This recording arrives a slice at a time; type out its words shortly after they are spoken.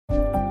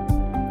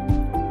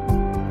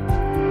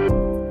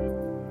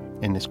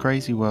this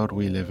crazy world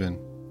we live in,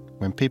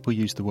 when people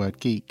use the word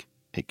geek,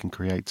 it can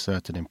create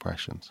certain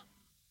impressions.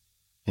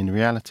 In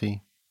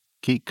reality,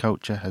 geek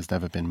culture has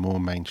never been more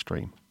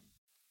mainstream.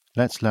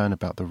 Let's learn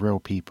about the real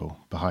people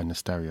behind the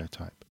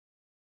stereotype.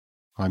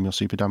 I'm your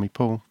super dummy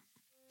Paul.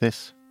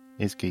 This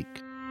is Geek.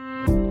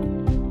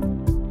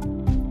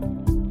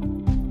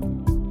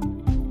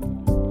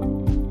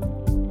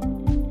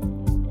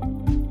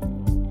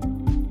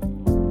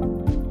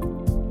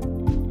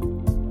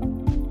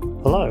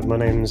 Hello, my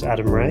name's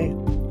Adam Ray.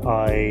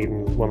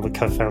 I'm one of the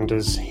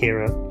co-founders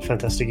here at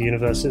Fantastic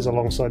Universes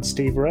alongside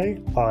Steve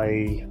Ray.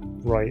 I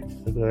write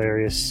the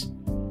various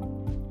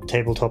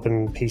tabletop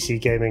and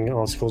PC gaming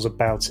articles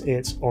about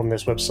it on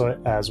this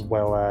website, as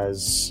well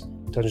as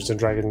Dungeons &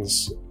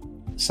 Dragons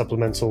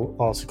supplemental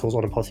articles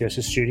on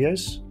Apotheosis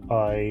Studios.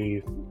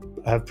 I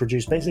have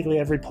produced basically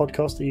every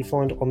podcast that you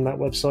find on that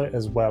website,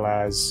 as well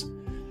as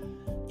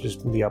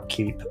just the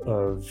upkeep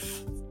of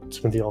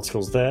some of the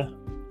articles there.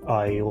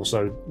 I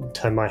also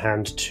turn my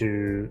hand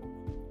to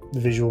the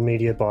visual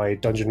media by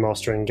dungeon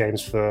mastering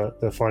games for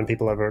the fine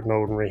people over at No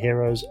Ordinary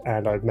Heroes,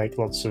 and I make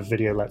lots of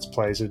video let's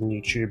plays on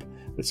YouTube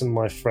with some of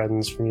my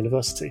friends from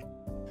university.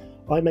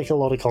 I make a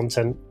lot of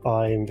content.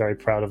 I'm very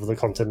proud of the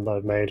content that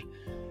I've made.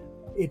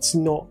 It's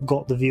not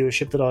got the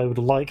viewership that I would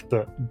like,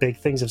 but big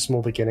things have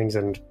small beginnings,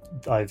 and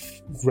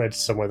I've read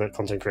somewhere that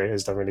content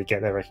creators don't really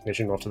get their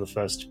recognition after the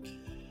first,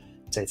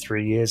 say,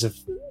 3 years of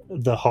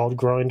the hard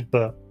grind,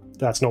 but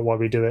that's not why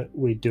we do it.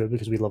 We do it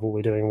because we love what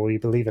we're doing and we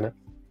believe in it.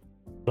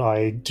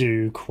 I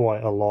do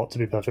quite a lot, to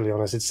be perfectly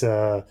honest. It's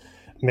a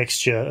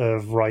mixture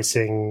of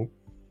writing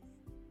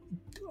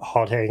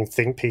hard-hitting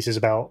think pieces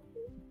about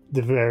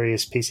the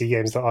various PC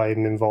games that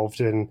I'm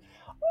involved in.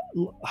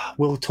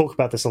 We'll talk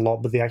about this a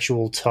lot, but the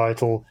actual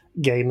title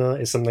gamer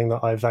is something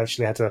that I've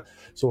actually had to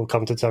sort of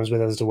come to terms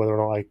with as to whether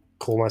or not I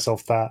call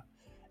myself that,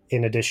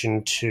 in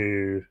addition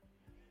to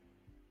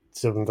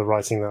some of the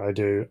writing that I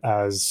do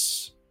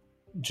as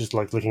just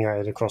like looking at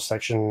it in a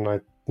cross-section. I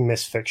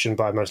miss fiction,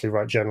 but I mostly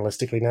write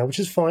journalistically now, which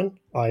is fine.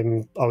 I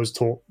was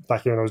taught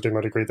back when I was doing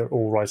my degree that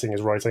all writing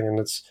is writing, and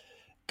it's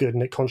good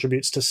and it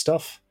contributes to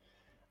stuff.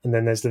 And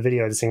then there's the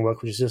video editing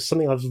work, which is just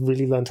something I've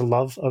really learned to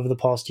love over the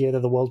past year that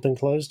the world's been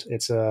closed.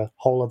 It's a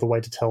whole other way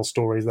to tell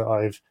stories that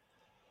I've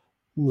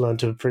learned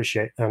to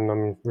appreciate, and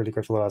I'm really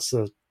grateful that that's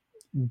the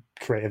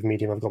creative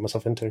medium I've got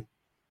myself into.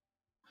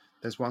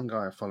 There's one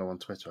guy I follow on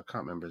Twitter, I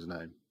can't remember his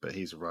name, but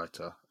he's a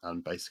writer,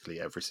 and basically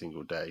every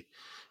single day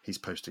he's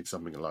posting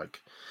something like,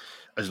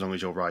 as long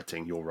as you're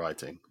writing, you're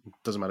writing.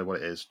 Doesn't matter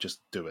what it is,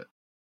 just do it.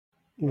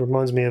 It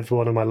reminds me of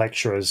one of my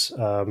lecturers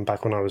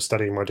back when I was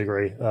studying my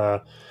degree.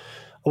 I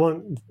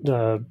won't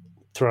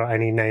throw out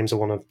any names, I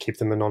want to keep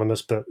them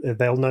anonymous, but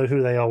they'll know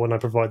who they are when I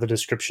provide the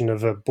description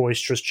of a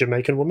boisterous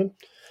Jamaican woman.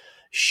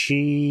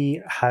 She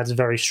had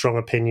very strong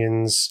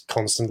opinions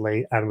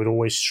constantly and would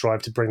always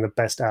strive to bring the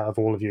best out of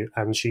all of you.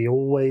 And she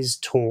always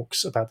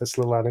talks about this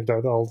little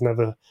anecdote that I'll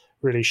never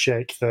really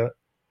shake, that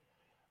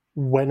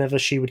whenever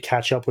she would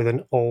catch up with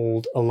an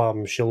old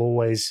alum, she'll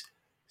always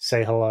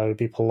say hello,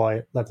 be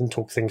polite, let them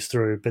talk things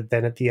through. But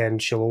then at the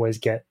end, she'll always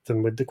get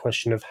them with the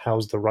question of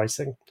how's the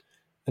writing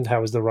and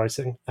how is the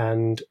writing?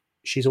 And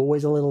she's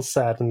always a little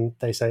sad when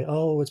they say,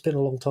 oh, it's been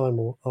a long time,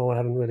 or oh, I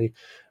haven't really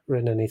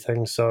written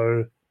anything.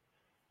 So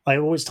I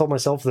always told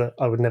myself that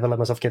I would never let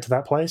myself get to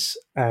that place,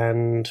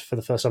 and for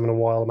the first time in a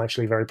while, I'm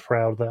actually very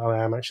proud that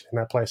I am actually in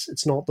that place.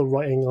 It's not the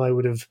writing I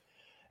would have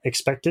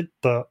expected,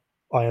 but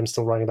I am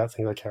still writing about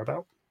things I care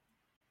about.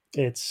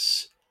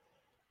 It's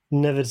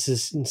never to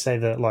say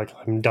that like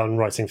I'm done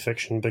writing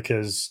fiction,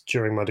 because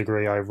during my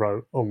degree I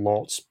wrote a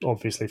lot,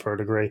 obviously for a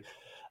degree,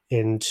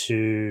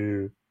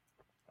 into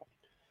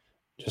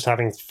just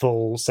having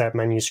full set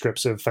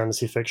manuscripts of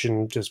fantasy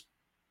fiction, just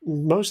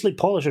mostly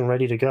polished and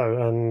ready to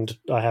go, and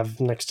I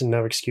have next to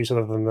no excuse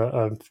other than that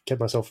I've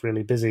kept myself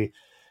really busy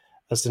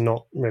as to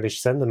not really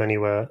send them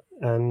anywhere,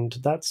 and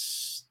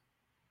that's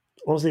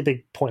honestly a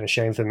big point of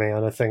shame for me.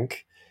 And I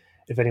think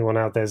if anyone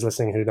out there is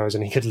listening who knows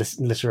any good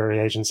literary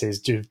agencies,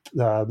 do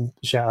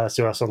shout out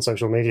to us on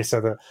social media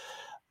so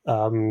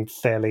that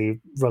fairly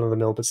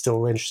run-of-the-mill but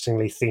still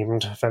interestingly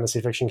themed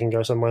fantasy fiction can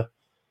go somewhere.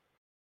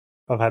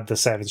 I've had the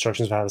set of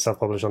instructions for how to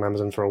self-publish on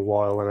Amazon for a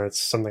while, and it's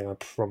something I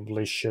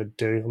probably should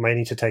do. I may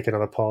need to take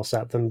another pass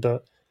at them,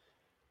 but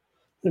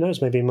who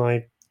knows, maybe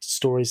my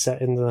story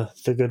set in the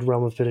good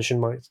realm of perdition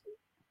might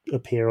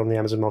appear on the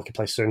Amazon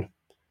Marketplace soon.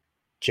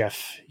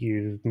 Jeff,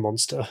 you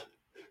monster.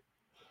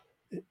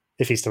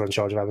 If he's still in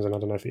charge of Amazon, I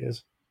don't know if he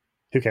is.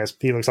 Who cares?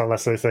 He looks like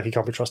Lex Luthor, he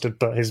can't be trusted,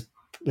 but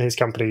his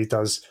company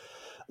does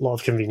a lot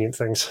of convenient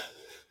things.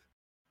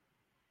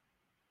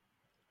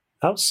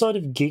 Outside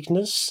of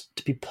geekness,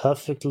 to be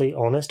perfectly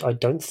honest, I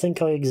don't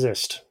think I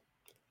exist.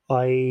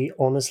 I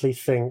honestly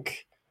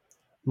think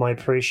my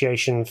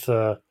appreciation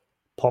for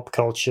pop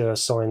culture,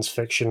 science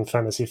fiction,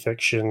 fantasy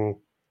fiction,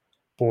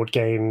 board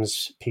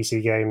games,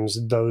 PC games,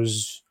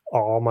 those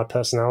are my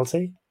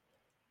personality.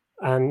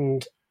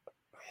 And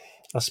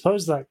I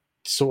suppose that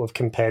sort of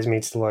compares me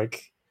to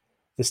like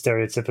the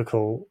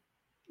stereotypical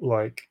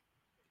like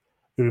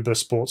uber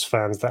sports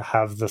fans that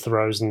have the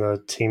throws and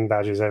the team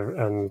badges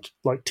and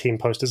like team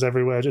posters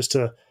everywhere just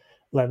to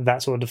let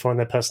that sort of define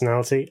their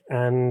personality.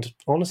 And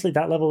honestly,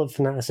 that level of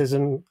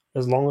fanaticism,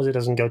 as long as it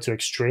doesn't go to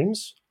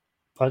extremes,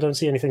 I don't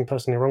see anything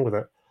personally wrong with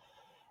it.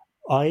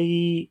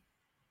 I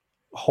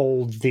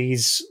hold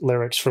these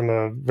lyrics from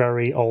a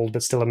very old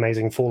but still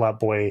amazing Fall Out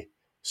Boy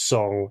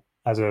song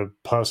as a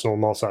personal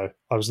motto.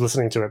 I was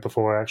listening to it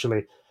before I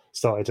actually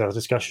started our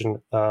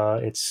discussion.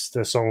 It's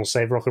the song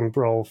Save Rock and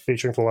Roll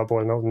featuring Fall Out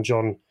Boy and Elton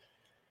John.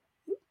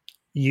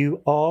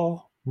 You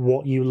are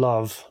what you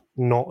love,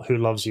 not who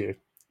loves you.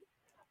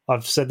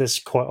 I've said this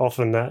quite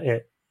often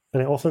it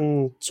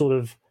often sort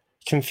of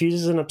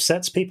confuses and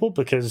upsets people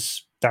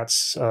because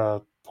that's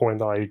a point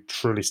that I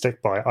truly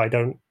stick by. I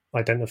don't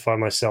identify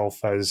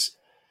myself as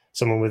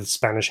someone with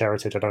Spanish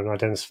heritage. I don't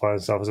identify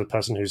myself as a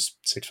person who's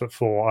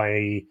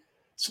 6'4".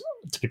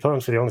 To be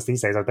perfectly honest,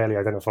 these days I barely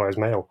identify as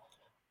male.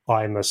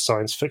 I'm a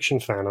science fiction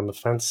fan. I'm a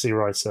fantasy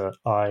writer.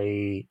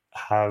 I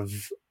have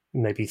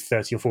maybe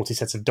 30 or 40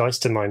 sets of dice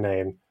to my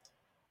name.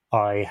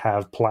 I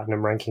have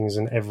platinum rankings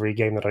in every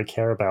game that I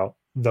care about.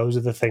 Those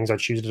are the things I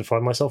choose to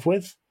define myself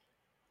with,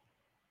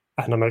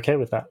 and I'm okay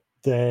with that.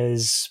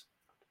 There's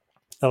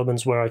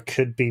elements where I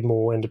could be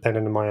more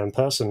independent in my own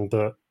person,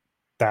 but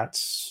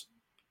that's...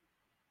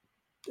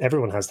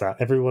 everyone has that.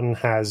 Everyone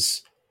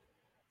has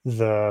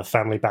the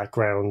family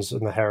backgrounds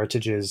and the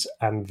heritages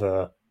and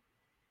the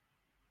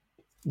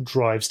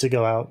drives to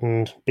go out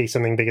and be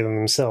something bigger than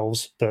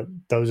themselves, but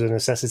those are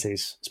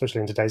necessities,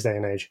 especially in today's day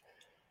and age.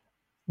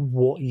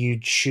 What you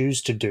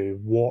choose to do,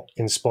 what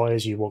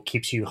inspires you, what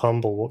keeps you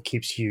humble, what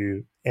keeps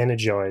you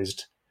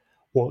energized,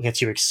 what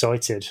gets you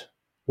excited,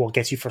 what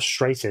gets you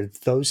frustrated,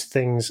 those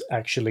things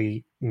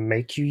actually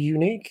make you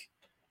unique,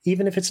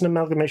 even if it's an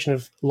amalgamation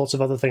of lots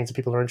of other things that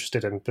people are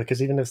interested in,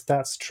 because even if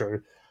that's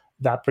true,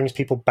 that brings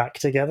people back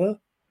together.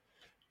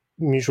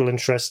 Mutual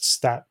interests,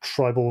 that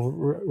tribal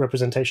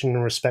representation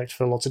and respect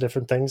for lots of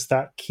different things,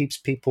 that keeps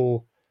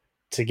people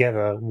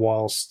together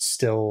whilst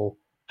still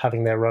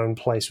having their own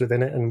place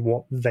within it and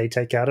what they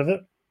take out of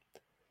it.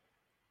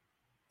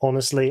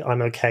 Honestly,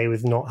 I'm okay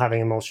with not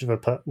having much of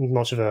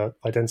a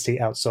identity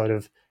outside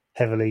of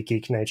heavily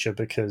geek nature,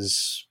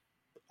 because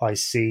I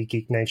see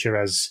geek nature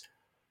as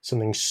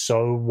something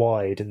so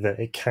wide that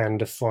it can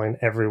define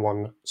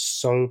everyone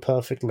so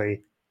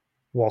perfectly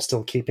while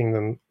still keeping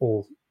them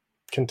all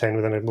contained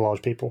within a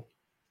large people.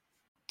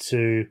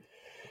 To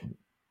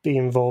be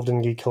involved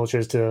in geek culture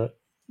is to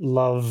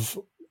love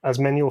as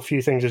many or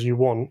few things as you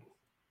want.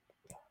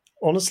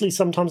 Honestly,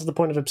 sometimes to the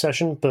point of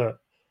obsession, but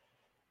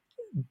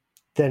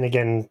then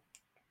again,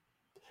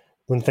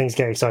 when things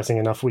get exciting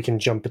enough, we can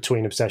jump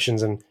between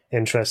obsessions and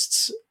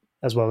interests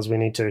as well as we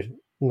need to.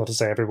 Not to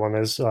say everyone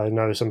is. I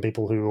know some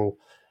people who will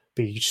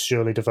be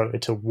surely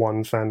devoted to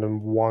one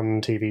fandom,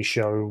 one TV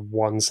show,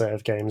 one set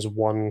of games,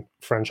 one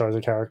franchise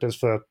of characters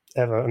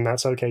forever, and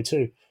that's okay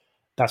too.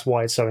 That's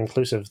why it's so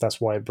inclusive. That's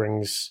why it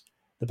brings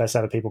the best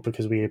out of people,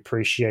 because we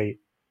appreciate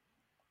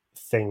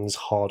things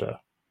harder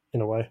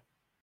in a way.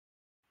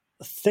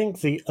 I think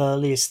the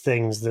earliest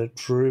things that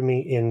drew me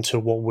into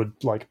what would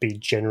be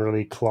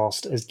generally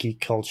classed as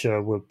geek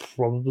culture would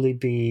probably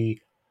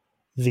be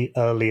the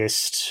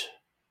earliest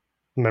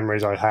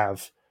memories I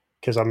have,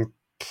 because I'm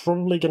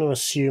probably going to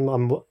assume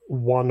I'm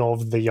one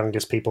of the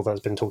youngest people that's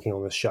been talking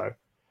on this show.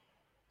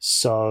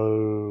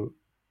 So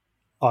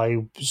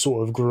I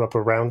sort of grew up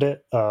around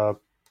it.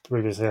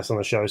 Previous guest on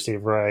the show,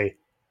 Steve Ray,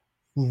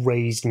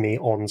 raised me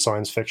on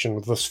science fiction.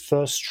 The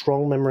first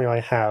strong memory I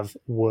have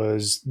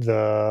was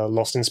the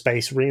Lost in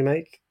Space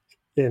remake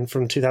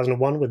from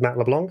 2001 with Matt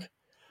LeBlanc.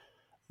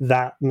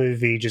 That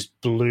movie just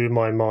blew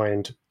my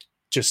mind,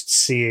 just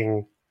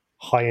seeing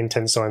high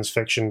intense science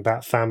fiction,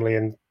 that family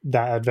and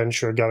that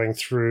adventure going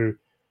through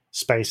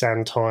space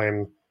and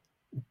time,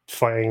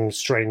 fighting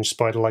strange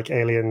spider-like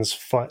aliens,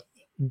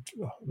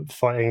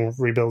 fighting,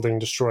 rebuilding,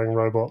 destroying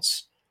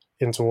robots,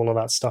 into all of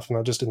that stuff. And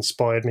that just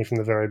inspired me from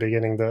the very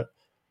beginning that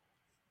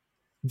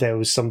there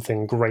was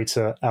something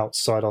greater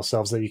outside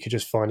ourselves that you could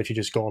just find if you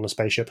just got on a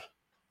spaceship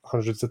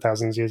hundreds of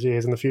thousands of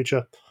years in the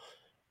future.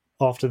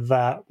 After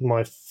that,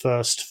 my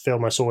first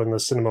film I saw in the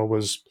cinema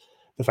was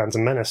The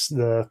Phantom Menace,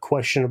 the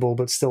questionable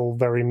but still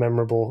very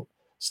memorable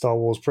Star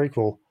Wars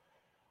prequel.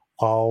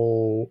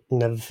 I'll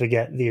never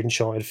forget the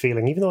enchanted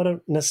feeling. Even though I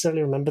don't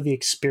necessarily remember the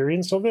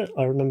experience of it,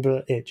 I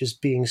remember it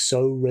just being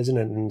so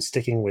resonant and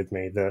sticking with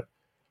me that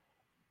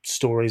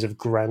stories of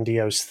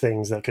grandiose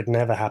things that could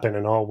never happen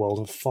in our world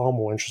are far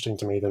more interesting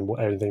to me than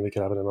anything that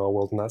could happen in our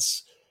world. And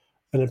that's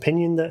an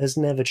opinion that has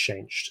never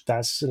changed.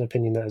 That's an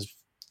opinion that has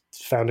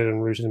founded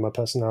and rooted in my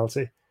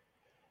personality.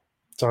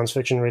 Science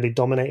fiction really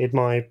dominated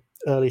my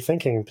early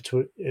thinking.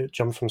 It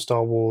jumped from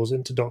Star Wars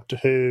into Doctor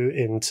Who,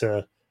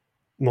 into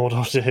more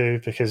Doctor Who,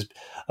 because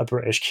a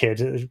British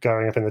kid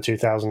growing up in the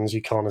 2000s,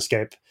 you can't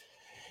escape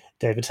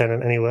David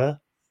Tennant anywhere.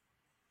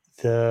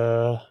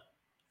 The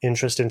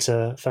interest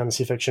into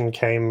fantasy fiction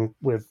came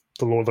with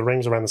The Lord of the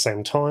Rings around the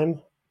same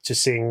time, to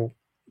seeing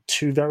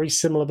two very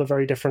similar but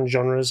very different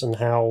genres and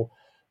how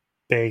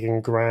big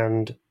and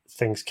grand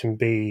things can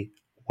be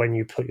when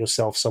you put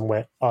yourself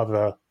somewhere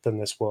other than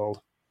this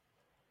world.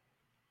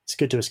 It's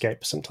good to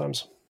escape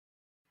sometimes.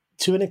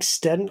 To an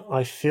extent,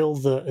 I feel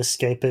that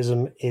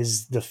escapism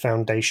is the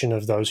foundation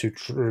of those who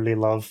truly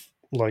love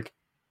like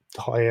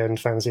high-end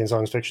fantasy and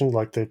science fiction,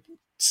 like the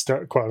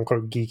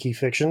quote-unquote geeky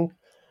fiction.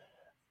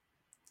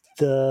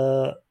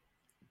 The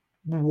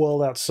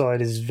world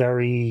outside is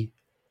very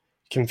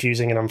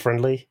confusing and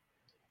unfriendly.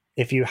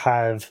 If you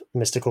have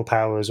mystical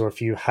powers or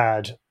if you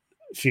had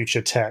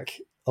future tech,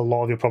 a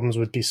lot of your problems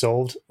would be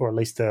solved, or at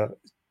least the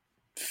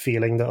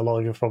feeling that a lot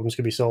of your problems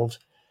could be solved.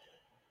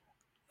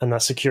 And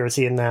that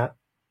security in that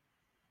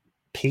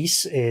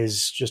peace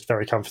is just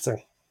very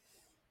comforting.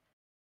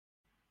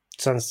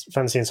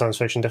 Fantasy and science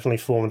fiction definitely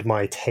formed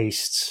my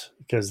tastes,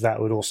 because that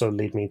would also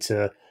lead me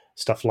to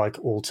stuff like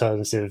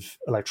alternative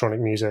electronic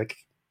music,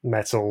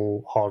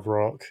 metal, hard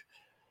rock.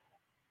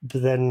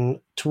 But then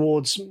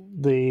towards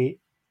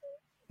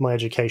my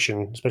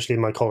education, especially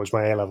in my college,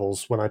 my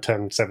A-levels, when I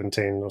turned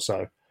 17 or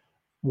so,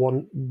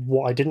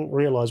 what I didn't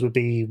realize would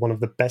be one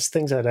of the best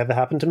things that had ever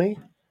happened to me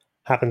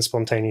happened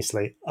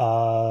spontaneously.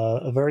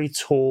 A very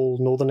tall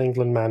Northern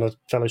England man, a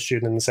fellow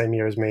student in the same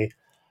year as me,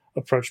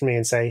 approached me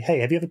and say, "Hey,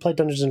 have you ever played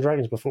Dungeons and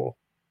Dragons before?"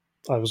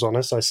 I was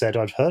honest. I said,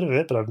 "I've heard of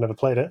it, but I've never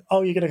played it."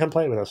 "Oh, you're going to come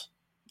play it with us?"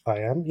 "I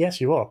am." "Yes,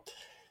 you are."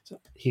 So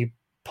he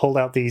pulled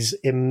out these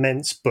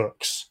immense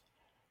books,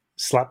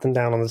 slapped them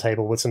down on the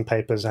table with some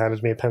papers,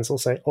 handed me a pencil,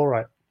 say, "All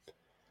right,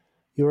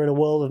 you're in a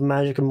world of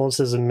magic and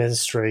monsters and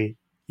mystery.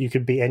 You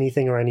could be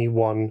anything or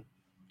anyone.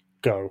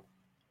 Go."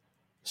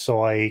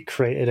 So I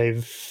created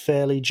a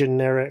fairly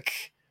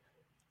generic,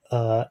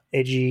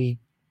 edgy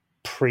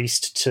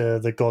priest to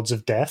the gods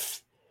of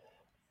death,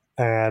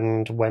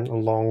 and went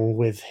along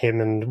with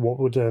him and what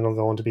would then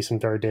go on to be some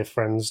very dear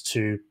friends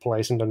to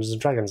play some Dungeons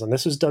and Dragons. And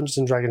this was Dungeons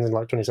and Dragons in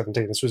like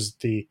 2017. This was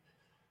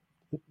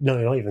no,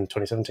 not even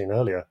 2017,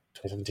 earlier.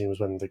 2017 was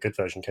when the good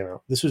version came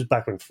out. This was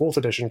back when 4th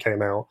edition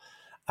came out,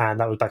 and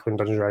that was back when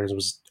Dungeons and Dragons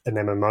was an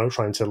MMO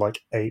trying to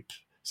like ape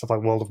stuff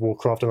like World of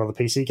Warcraft and other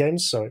PC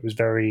games. So it was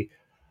very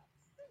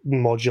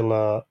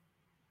modular,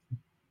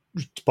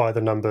 by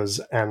the numbers,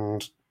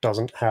 and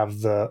doesn't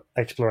have the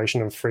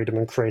exploration and freedom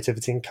and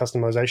creativity and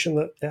customization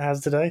that it has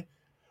today.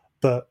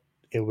 But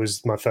it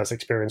was my first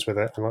experience with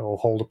it, and it will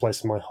hold a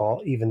place in my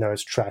heart, even though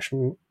it's trash.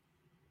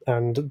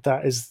 And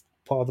that is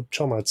part of the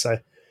charm, I'd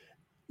say.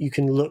 You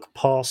can look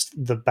past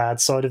the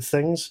bad side of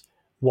things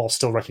while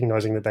still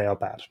recognizing that they are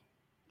bad.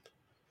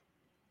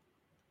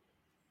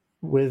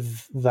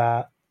 With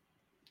that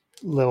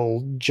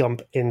little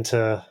jump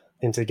into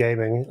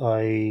gaming,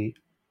 I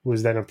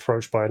was then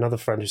approached by another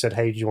friend who said,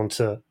 "Hey, do you want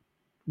to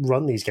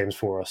run these games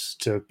for us,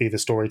 to be the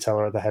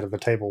storyteller at the head of the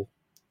table?"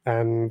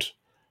 And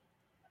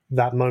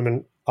that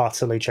moment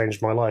utterly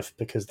changed my life,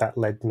 because that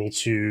led me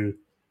to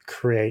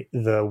create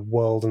the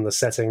world and the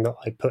setting that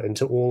I put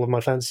into all of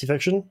my fantasy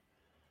fiction.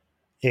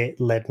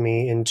 It led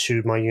me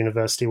into my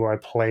university, where I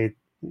played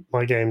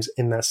my games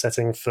in that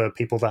setting for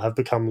people that have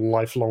become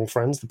lifelong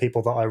friends. The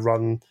people that I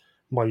run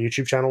my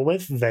YouTube channel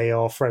with, they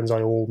are friends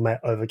I all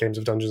met over games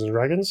of Dungeons and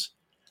Dragons.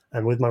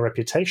 And with my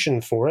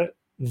reputation for it,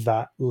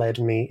 that led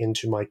me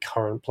into my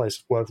current place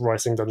of work,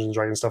 writing Dungeons and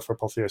Dragons stuff for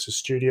Apotheosis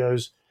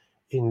Studios,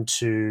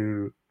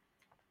 into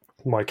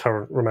my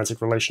current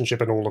romantic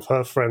relationship and all of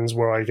her friends,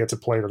 where I get to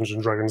play Dungeons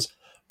and Dragons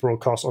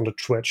broadcast onto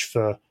Twitch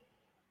for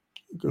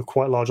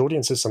quite large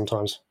audiences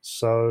sometimes.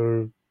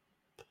 So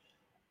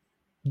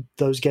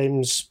those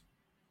games,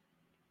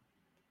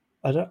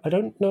 I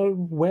don't know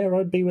where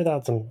I'd be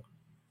without them.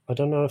 I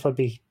don't know if I'd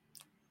be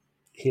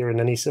here in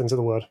any sense of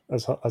the word,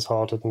 as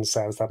hard and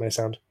sad as that may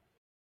sound.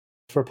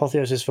 For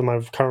Apotheosis, for my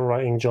current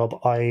writing job,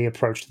 I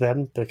approached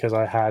them because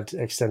I had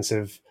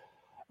extensive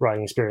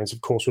writing experience,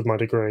 of course, with my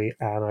degree,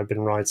 and I've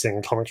been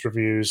writing comics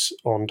reviews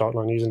on Dark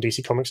Knight News and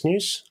DC Comics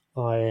News.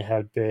 I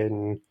had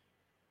been...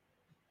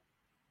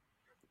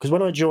 Because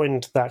when I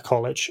joined that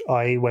college,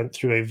 I went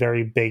through a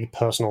very big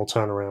personal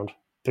turnaround.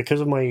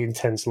 Because of my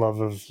intense love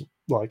of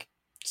like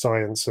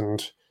science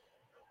and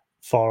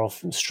far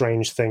off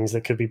strange things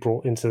that could be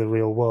brought into the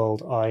real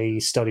world, I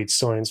studied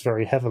science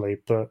very heavily.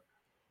 But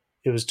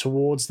it was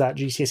towards that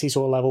GCSE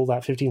sort of level,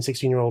 that 15,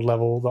 16-year-old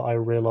level, that I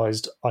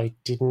realized I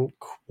didn't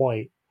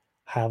quite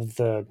have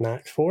the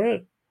knack for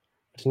it.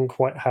 I didn't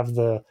quite have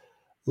the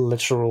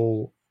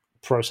literal,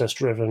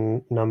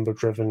 process-driven,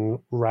 number-driven,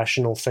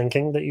 rational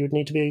thinking that you would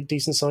need to be a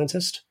decent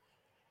scientist.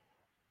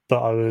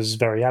 But I was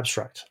very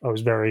abstract. I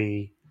was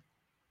very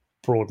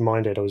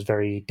broad-minded. I was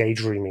very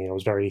daydreamy. I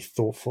was very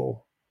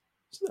thoughtful.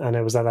 And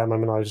it was at that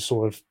moment I just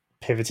sort of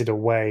pivoted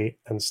away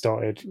and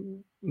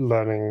started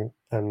learning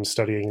and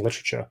studying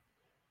literature.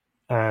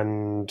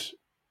 And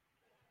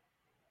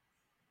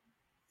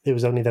it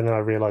was only then that I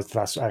realized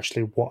that's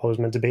actually what I was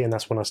meant to be, and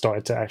that's when I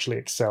started to actually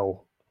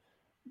excel.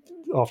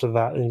 After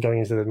that, and going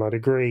into my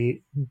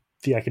degree,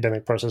 the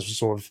academic process was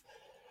sort of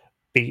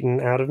beaten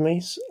out of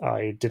me.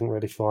 I didn't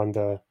really find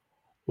the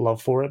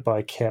love for it, but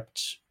I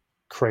kept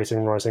creating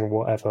and writing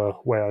whatever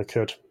way I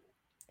could.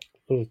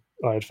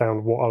 I had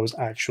found what I was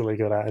actually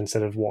good at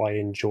instead of what I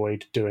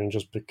enjoyed doing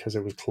just because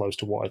it was close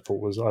to what I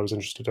thought I was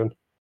interested in.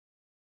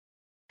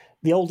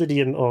 the old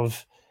idiom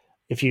of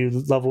if you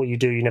love what you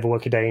do, you never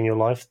work a day in your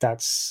life,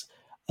 that's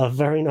a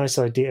very nice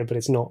idea, but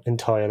it's not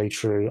entirely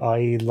true.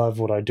 I love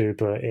what I do,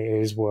 but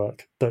it is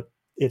work. But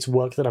it's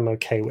work that I'm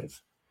okay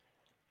with.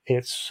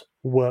 It's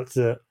work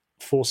that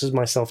forces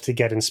myself to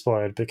get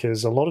inspired,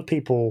 because a lot of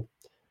people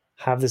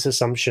have this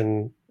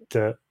assumption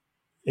that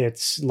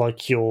it's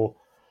like your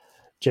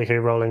J.K.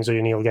 Rowling's or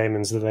your Neil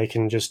Gaiman's, that they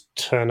can just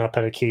turn up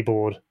at a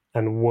keyboard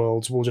and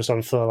worlds will just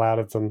unfurl out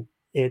of them.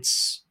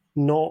 It's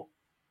not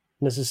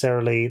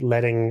necessarily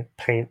letting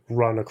paint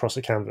run across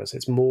a canvas.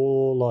 It's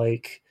more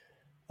like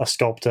a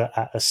sculptor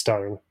at a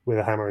stone with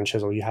a hammer and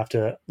chisel. You have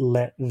to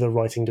let the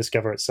writing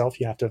discover itself.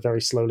 You have to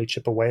very slowly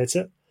chip away at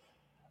it.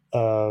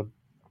 Of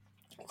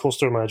course,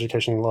 through my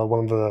education, a lot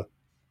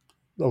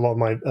of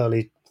my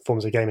early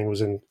forms of gaming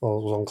was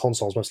on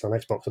consoles, mostly on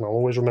Xbox, and I'll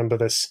always remember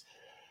this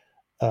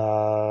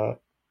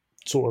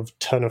sort of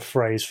turn of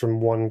phrase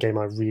from one game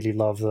I really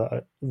love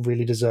that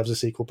really deserves a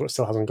sequel, but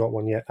still hasn't got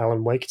one yet.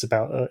 Alan Wake.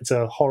 It's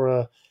a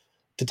horror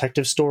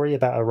detective story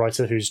about a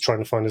writer who's trying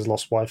to find his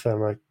lost wife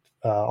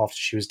after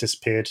she was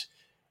disappeared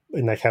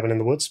in their cabin in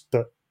the woods.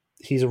 But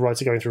he's a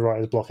writer going through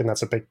writer's block, and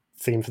that's a big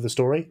theme for the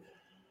story.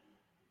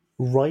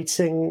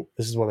 Writing,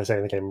 this is what they say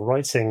in the game,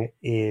 writing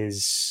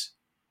is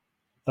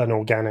an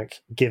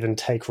organic give and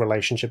take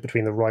relationship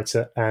between the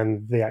writer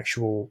and the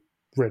actual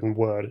written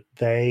word.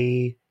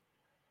 They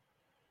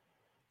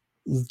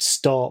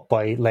start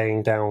by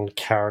laying down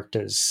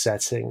characters,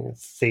 setting,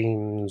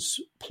 themes,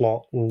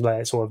 plot, and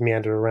let it sort of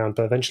meander around.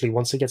 But eventually,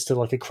 once it gets to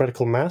like a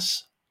critical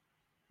mass,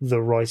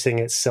 the writing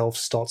itself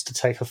starts to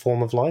take a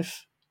form of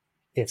life.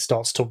 It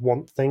starts to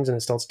want things and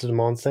it starts to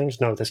demand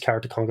things. No, this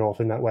character can't go off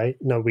in that way.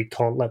 No, we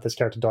can't let this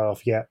character die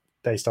off yet.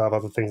 They still have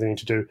other things they need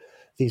to do.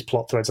 These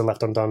plot threads are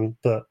left undone,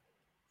 but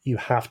you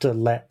have to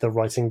let the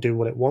writing do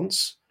what it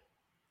wants.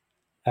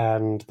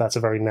 And that's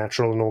a very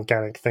natural and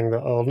organic thing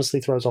that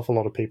honestly throws off a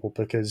lot of people,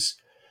 because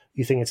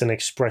you think it's an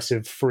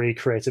expressive, free,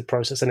 creative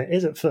process, and it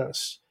is at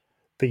first,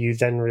 but you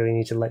then really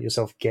need to let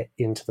yourself get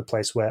into the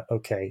place where,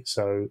 okay,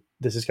 so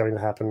this is going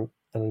to happen,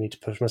 and I need to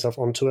push myself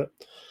onto it.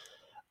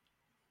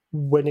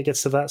 When it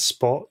gets to that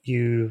spot,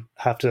 you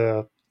have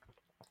to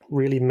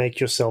really make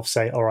yourself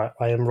say, all right,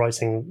 I am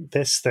writing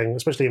this thing,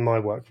 especially in my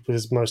work, which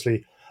is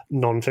mostly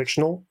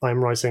non-fictional.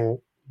 I'm writing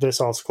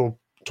this article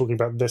talking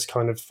about this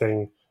kind of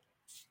thing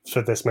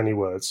for this many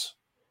words.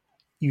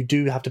 You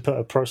do have to put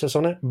a process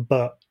on it,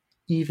 but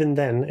even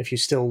then, if you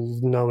still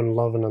know and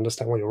love and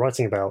understand what you're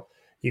writing about,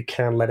 you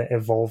can let it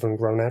evolve and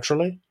grow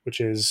naturally, which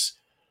is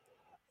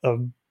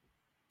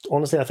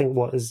honestly, I think,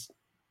 what is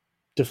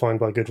defined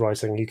by good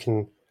writing. You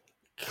can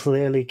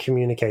clearly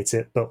communicate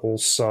it, but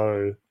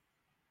also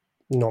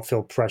not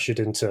feel pressured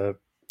into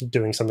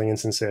doing something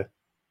insincere.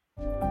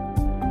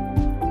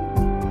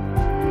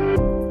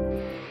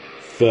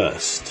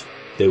 First,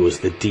 there was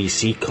the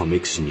DC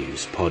Comics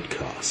News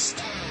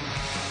podcast.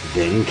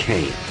 Then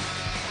came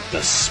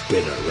the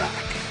Spinner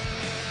Rack.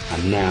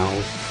 And now,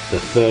 the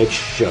third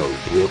show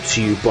brought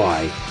to you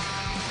by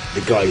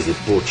the guys that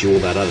brought you all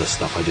that other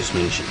stuff I just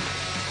mentioned.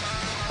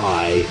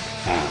 I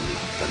Am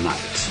the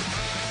Night.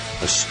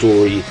 A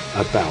story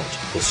about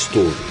the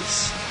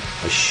stories.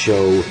 A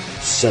show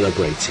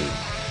celebrating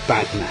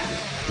Batman,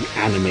 the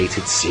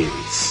animated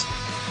series.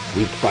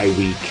 Week by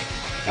week,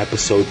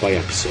 episode by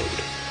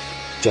episode.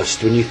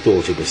 Just when you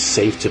thought it was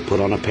safe to put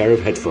on a pair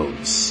of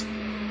headphones,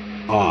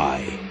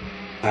 I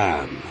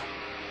am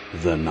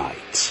the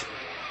Night.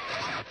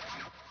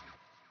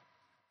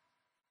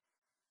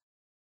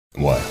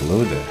 Why,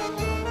 hello there.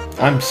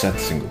 I'm Seth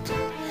Singleton,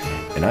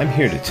 and I'm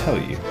here to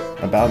tell you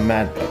about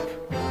Mad Bub,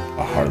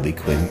 a Harley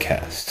Quinn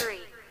cast. 3,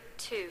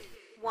 2,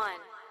 1.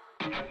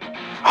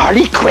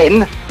 Harley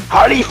Quinn?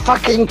 Harley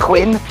fucking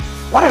Quinn?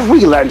 What have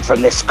we learned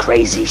from this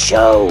crazy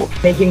show?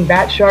 Making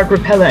bat shark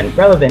repellent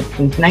relevant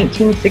since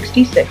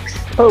 1966.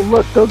 Oh,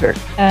 look, Booger.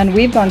 And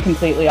we've gone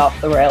completely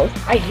off the rails.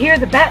 I hear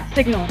the bat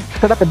signal.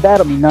 Shut up and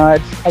battle me,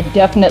 Nards. I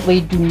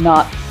definitely do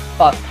not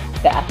fuck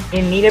that.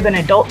 In need of an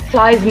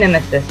adult-sized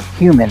nemesis.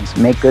 Humans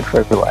make good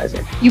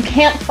fertilizer. You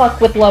can't fuck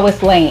with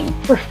Lois Lane.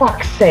 For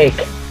fuck's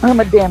sake.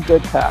 I'm a damn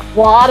good cop.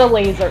 Lot of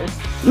lasers.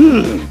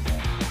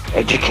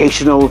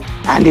 Educational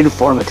and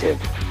informative.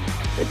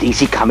 The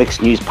DC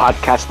Comics News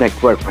Podcast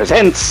Network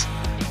presents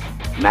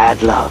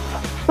Mad Love,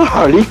 the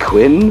Harley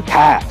Quinn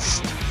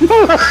cast.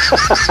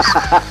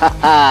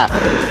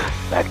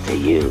 Back to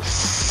you,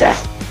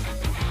 Seth.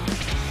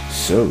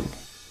 So,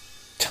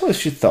 tell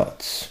us your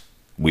thoughts.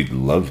 We'd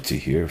love to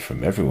hear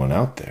from everyone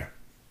out there.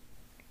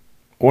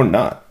 Or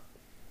not.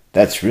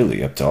 That's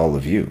really up to all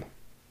of you.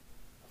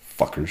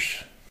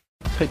 Fuckers.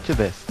 Picture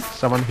this,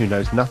 someone who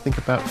knows nothing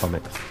about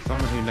comics.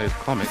 Someone who knows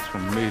comics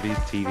from movies,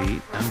 TV,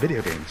 and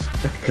video games.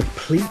 A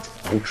complete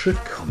Ultra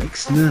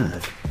Comics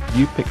nerd.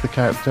 You pick the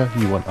character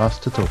you want us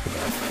to talk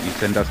about. You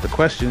send us the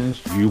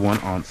questions you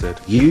want answered.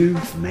 You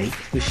make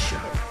the show.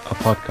 A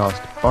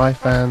podcast by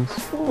fans,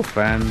 For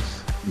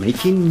fans.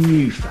 Making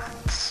new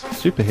fans.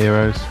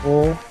 superheroes,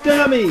 Or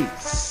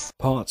dummies.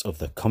 Part of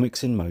the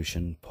Comics in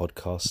Motion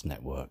podcast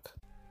network.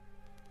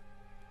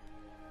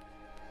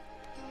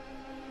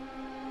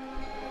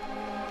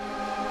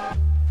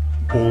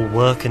 All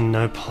work and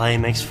no play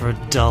makes for a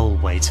dull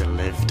way to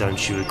live,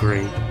 don't you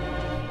agree?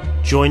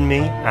 Join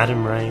me,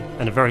 Adam Ray,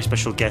 and a very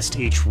special guest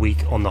each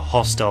week on the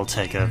Hostile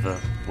Takeover,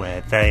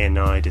 where they and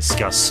I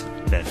discuss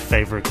their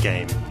favourite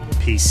game,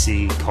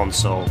 PC,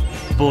 console,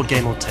 board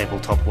game or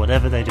tabletop,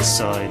 whatever they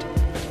decide,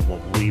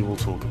 what we will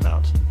talk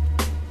about.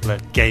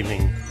 Let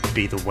gaming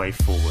be the way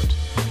forward.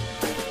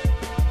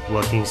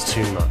 Working's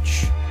too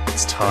much.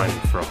 It's time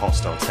for a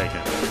Hostile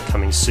Takeover,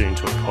 coming soon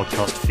to a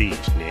podcast feed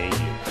near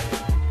you.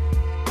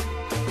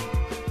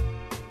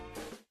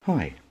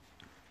 Hi,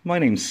 my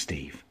name's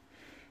Steve,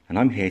 and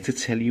I'm here to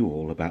tell you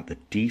all about the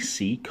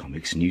DC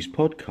Comics News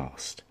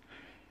Podcast.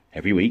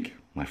 Every week,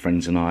 my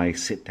friends and I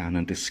sit down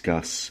and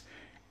discuss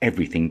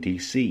everything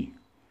DC.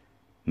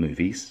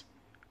 Movies,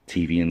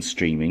 TV and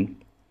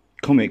streaming,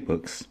 comic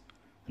books,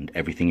 and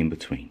everything in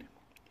between.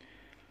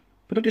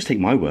 But don't just take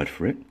my word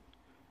for it.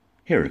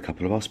 Here are a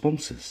couple of our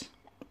sponsors.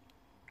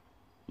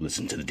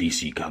 Listen to the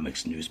DC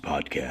Comics News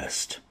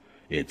Podcast.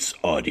 It's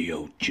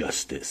audio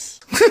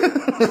justice.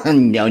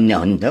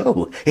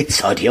 No.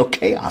 It's audio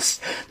chaos.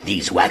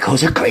 These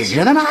wackos are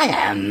crazier than I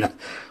am.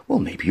 Well,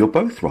 maybe you're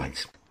both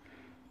right.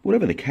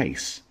 Whatever the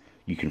case,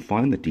 you can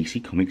find the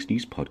DC Comics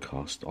News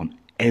Podcast on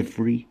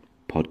every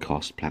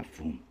podcast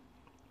platform.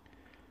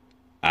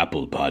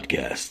 Apple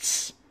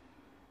Podcasts,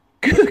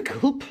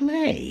 Google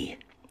Play,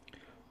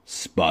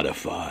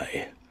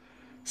 Spotify,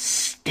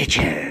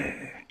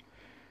 Stitcher,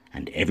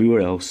 and everywhere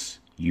else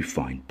you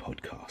find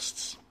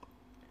podcasts.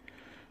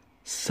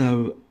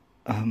 So,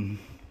 can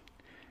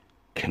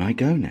I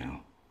go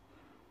now?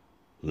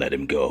 Let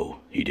him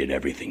go. He did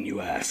everything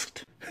you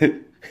asked.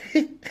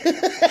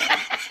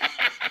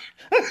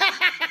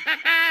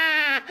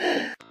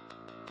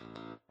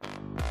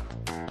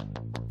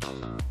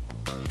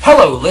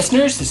 Hello,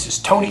 listeners. This is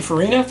Tony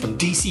Farina from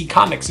DC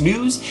Comics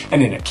News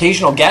and an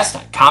occasional guest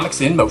on Comics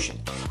in Motion.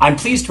 I'm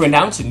pleased to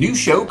announce a new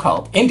show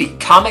called Indie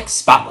Comics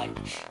Spotlight.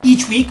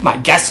 Each week, my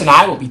guests and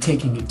I will be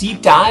taking a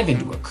deep dive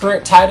into a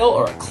current title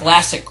or a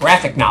classic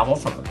graphic novel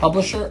from a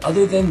publisher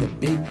other than the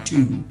big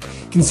two.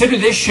 Consider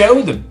this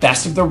show the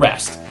best of the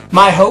rest.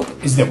 My hope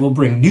is that we'll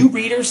bring new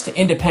readers to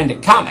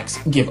independent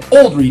comics and give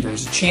old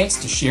readers a chance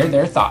to share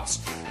their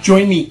thoughts.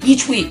 Join me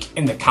each week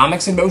in the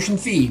Comics in Motion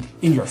feed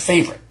in your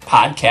favorite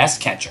podcast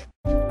catcher.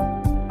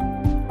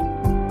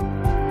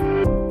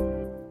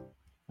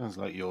 Sounds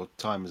like your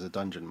time as a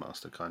dungeon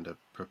master kind of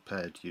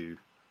prepared you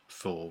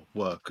for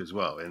work as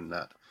well, in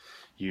that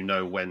you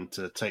know when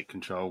to take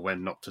control,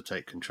 when not to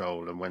take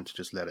control, and when to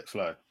just let it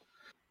flow.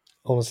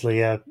 Honestly,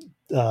 yeah.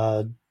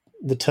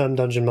 The term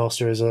dungeon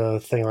master is a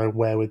thing I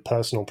wear with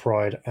personal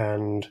pride,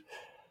 and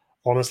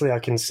honestly, I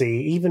can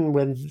see, even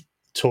when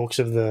talks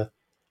of the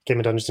game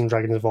of Dungeons and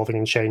Dragons evolving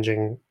and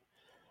changing,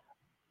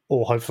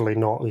 or hopefully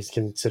not, at least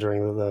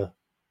considering that the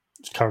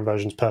current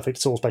version is perfect,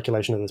 it's all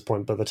speculation at this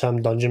point, but the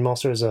term dungeon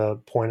master is a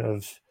point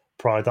of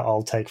pride that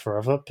I'll take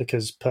forever,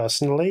 because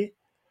personally,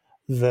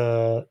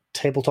 the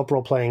tabletop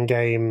role-playing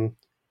game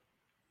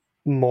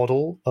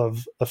model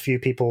of a few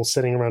people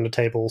sitting around a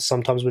table,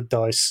 sometimes with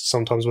dice,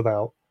 sometimes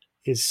without,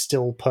 is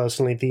still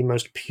personally the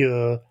most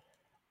pure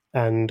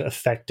and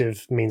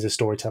effective means of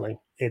storytelling.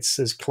 It's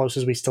as close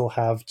as we still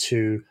have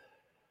to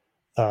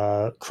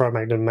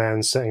Cro-Magnon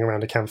man sitting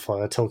around a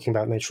campfire talking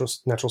about natural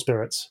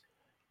spirits,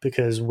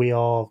 because we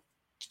are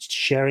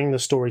sharing the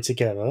story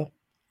together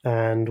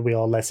and we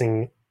are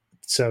letting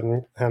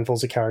certain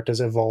handfuls of characters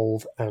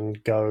evolve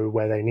and go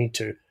where they need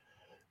to.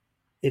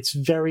 It's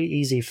very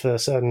easy for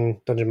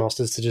certain dungeon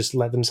masters to just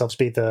let themselves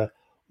be the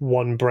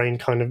one brain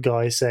kind of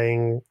guy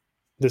saying,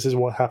 this is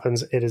what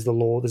happens, it is the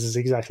law, this is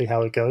exactly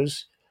how it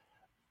goes.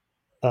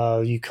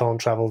 You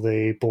can't travel,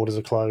 the borders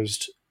are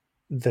closed,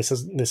 this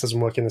doesn't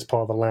work in this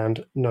part of the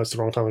land, no, it's the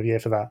wrong time of year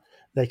for that.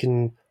 They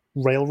can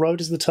railroad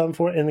is the term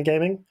for it in the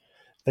gaming.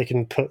 They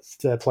can put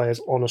their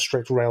players on a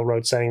strict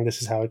railroad saying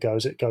this is how it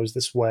goes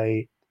this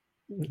way,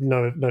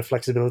 no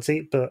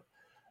flexibility, but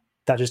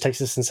that just takes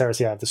the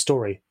sincerity out of the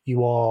story.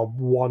 You are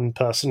one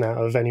person out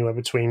of anywhere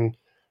between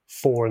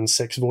 4 and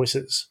 6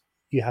 voices.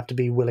 You have to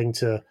be willing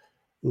to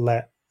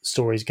let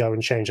stories go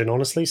and change. And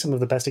honestly, some of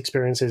the best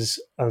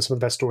experiences and some of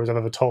the best stories I've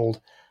ever told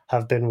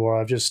have been where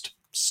I've just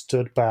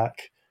stood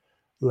back,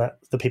 let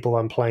the people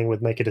I'm playing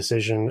with make a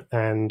decision,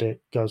 and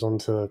it goes on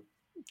to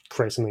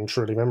create something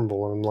truly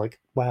memorable. And I'm like,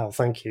 wow,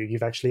 thank you.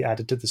 You've actually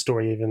added to the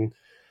story even.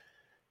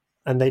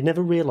 And they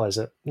never realize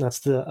it. That's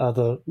the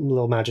other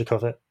little magic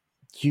of it.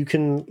 You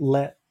can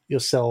let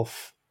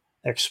yourself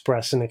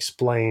express and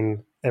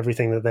explain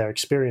everything that they're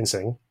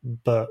experiencing,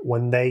 but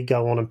when they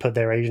go on and put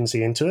their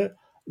agency into it,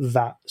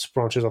 that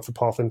branches off the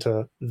path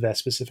into their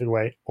specific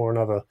way or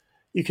another.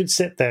 You could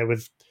sit there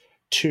with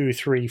 2,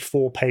 3,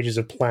 4 pages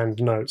of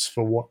planned notes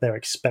for what they're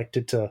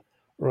expected to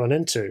run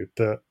into,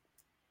 but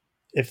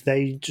if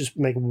they just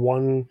make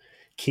one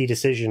key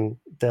decision,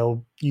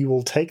 you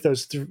will take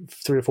those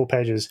 3 or 4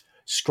 pages,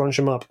 scrunch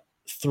them up,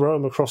 throw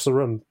them across the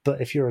room.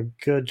 But if you're a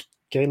good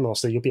game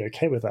master, you'll be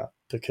okay with that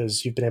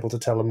because you've been able to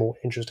tell a more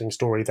interesting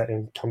story that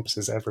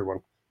encompasses everyone.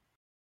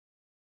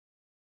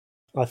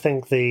 I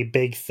think the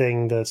big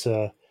thing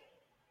that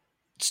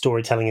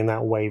storytelling in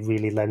that way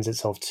really lends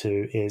itself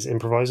to is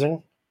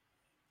improvising.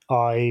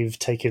 I've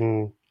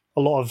taken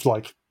a lot of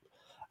like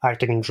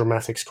acting and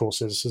dramatics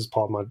courses as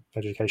part of my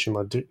education,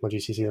 my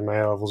GCSE and my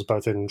A levels,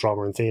 both in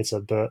drama and theatre,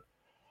 but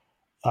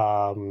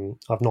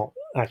I've not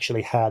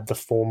actually had the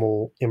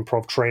formal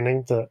improv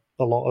training that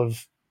a lot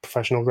of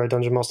professional grade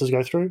dungeon masters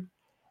go through.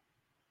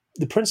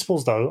 The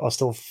principles, though, are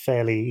still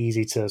fairly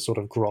easy to sort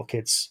of grok.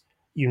 It's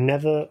you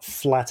never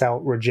flat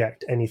out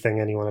reject anything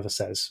anyone ever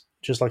says.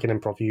 Just like in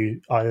improv,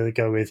 you either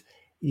go with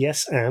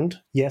yes, and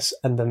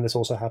then this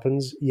also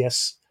happens,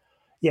 yes,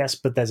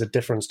 but there's a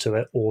difference to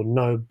it, or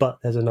no, but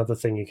there's another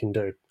thing you can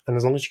do. And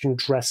as long as you can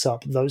dress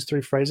up those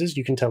three phrases,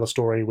 you can tell a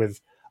story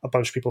with a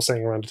bunch of people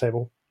sitting around a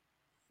table,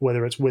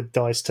 whether it's with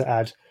dice to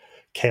add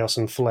chaos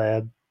and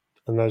flair,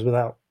 and those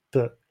without.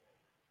 But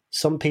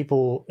some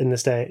people in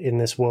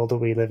this world that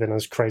we live in,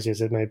 as crazy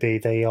as it may be,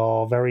 they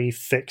are very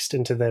fixed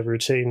into their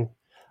routine.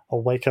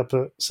 I'll wake up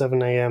at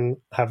 7 a.m.,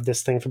 have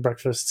this thing for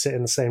breakfast, sit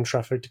in the same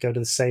traffic to go to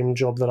the same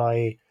job that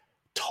I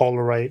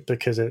tolerate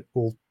because it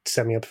will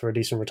set me up for a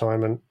decent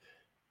retirement,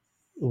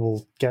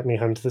 will get me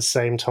home to the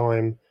same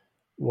time,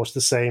 watch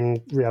the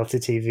same reality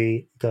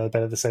TV, go to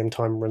bed at the same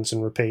time, rinse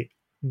and repeat.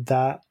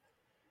 That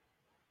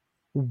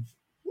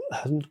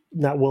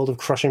world of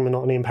crushing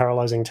monotony and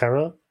paralyzing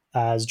terror,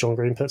 as John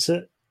Green puts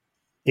it,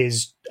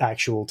 is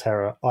actual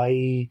terror.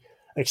 I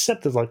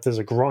accept that like there's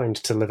a grind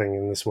to living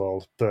in this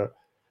world, but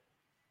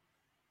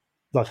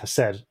like I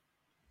said,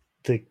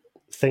 the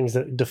things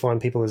that define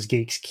people as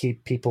geeks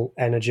keep people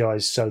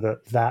energized, so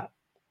that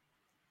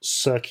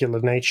circular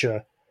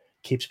nature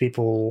keeps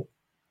people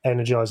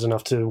energized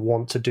enough to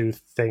want to do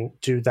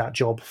that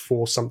job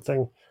for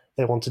something.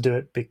 They want to do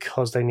it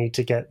because they need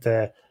to get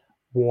their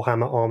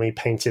Warhammer army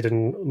painted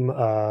and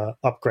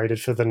upgraded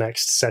for the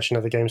next session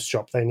of the games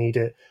shop. They need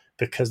it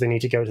because they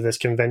need to go to this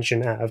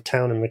convention out of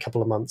town in a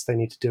couple of months. They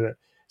need to do it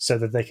so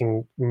that they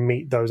can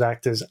meet those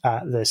actors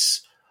at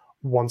this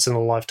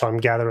once-in-a-lifetime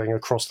gathering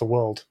across the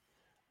world.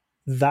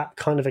 That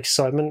kind of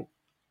excitement,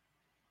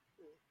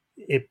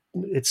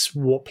 it's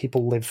what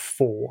people live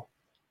for.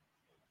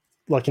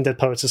 Like in Dead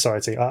Poets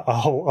Society,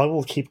 I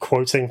will keep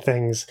quoting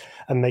things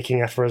and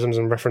making aphorisms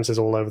and references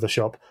all over the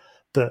shop,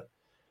 but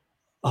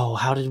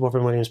how did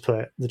Robin Williams put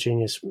it? The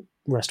genius,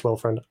 rest well,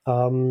 friend.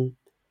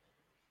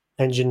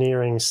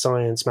 Engineering,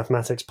 science,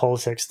 mathematics,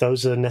 politics,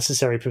 those are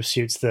necessary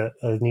pursuits that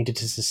are needed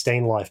to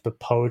sustain life, but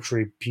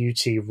poetry,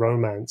 beauty,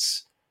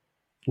 romance,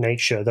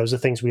 nature, those are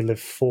things we live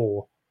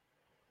for.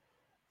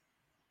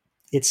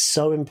 It's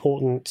so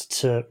important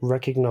to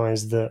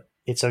recognize that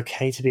it's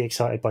okay to be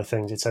excited by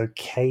things. It's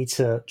okay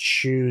to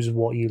choose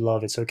what you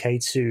love. It's okay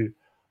to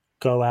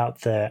go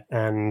out there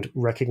and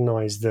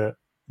recognize that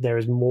there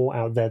is more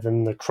out there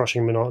than the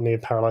crushing monotony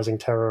and paralyzing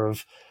terror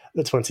of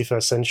the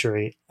 21st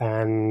century.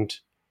 And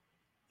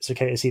it's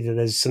okay to see that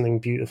there's something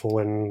beautiful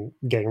in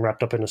getting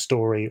wrapped up in a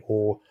story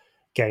or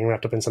getting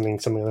wrapped up in something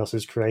someone else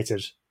has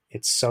created.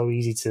 It's so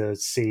easy to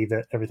see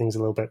that everything's a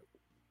little bit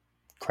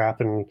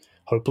crap and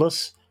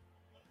hopeless,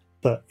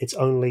 but it's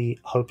only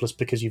hopeless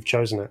because you've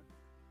chosen it.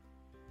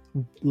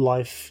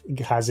 Life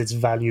has its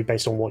value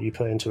based on what you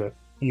put into it.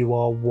 You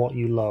are what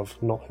you love,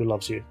 not who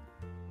loves you.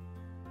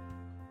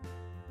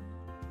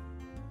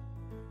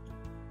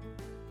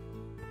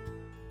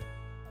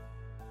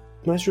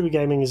 My history with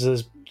gaming is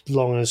as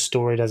long and as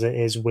storied as it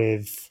is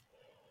with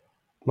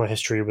my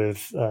history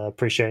with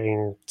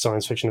appreciating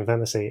science fiction and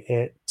fantasy.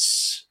 I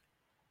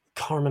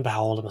can't remember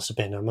how old it must have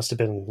been. It must have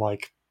been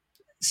like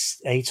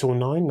 8 or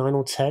 9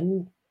 or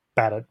 10.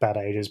 Bad at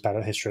ages, bad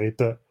at history.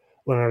 But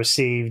when I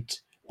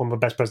received one of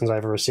the best presents I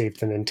ever received,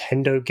 the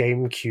Nintendo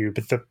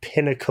GameCube, the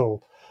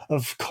pinnacle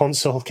of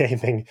console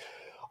gaming.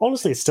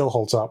 Honestly, it still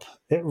holds up.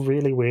 It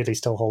really weirdly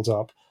still holds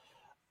up.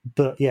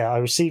 But yeah, I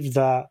received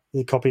the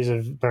copies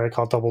of Mario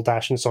Kart Double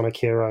Dash and Sonic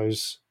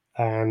Heroes,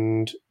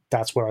 and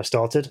that's where I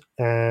started.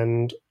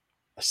 And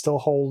I still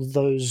hold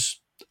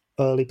those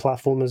early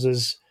platformers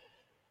as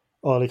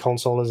early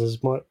consoles as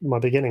my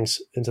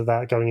beginnings into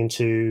that, going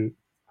into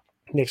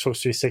the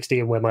Xbox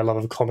 360 and where my love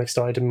of comics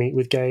started to meet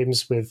with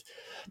games, with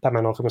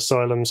Batman Arkham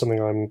Asylum,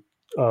 something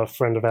a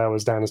friend of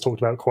ours, Dan, has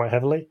talked about quite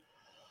heavily.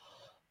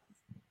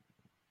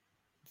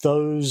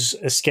 Those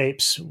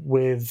escapes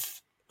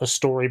with a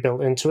story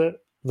built into it,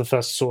 the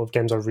first sort of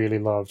games I really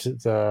loved,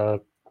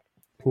 the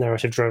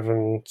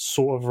narrative-driven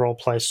sort of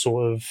role-play,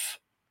 sort of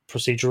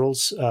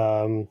procedurals,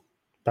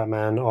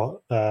 Batman,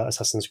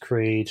 Assassin's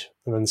Creed,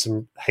 and then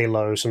some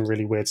Halo, some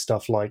really weird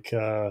stuff like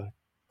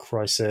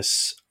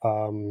Crysis,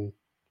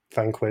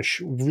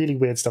 Vanquish, really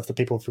weird stuff that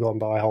people have forgotten,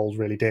 but I hold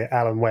really dear.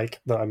 Alan Wake,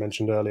 that I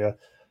mentioned earlier,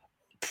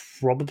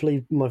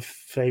 probably my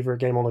favorite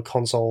game on a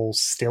console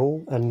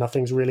still, and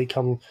nothing's really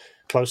come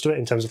close to it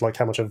in terms of like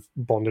how much I've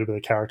bonded with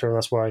a character, and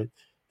that's where I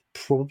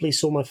probably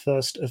saw my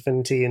first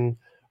affinity in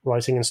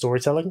writing and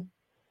storytelling.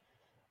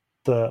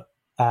 But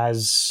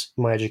as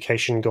my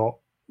education got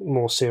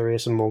more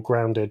serious and more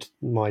grounded,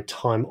 my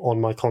time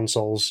on my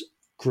consoles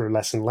grew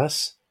less and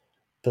less.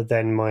 But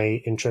then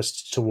my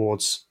interest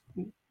towards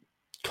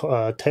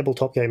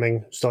tabletop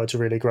gaming started to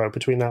really grow.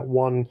 Between that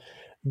one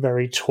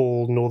very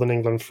tall Northern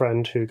England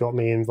friend who got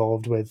me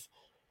involved with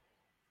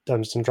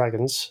Dungeons and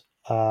Dragons.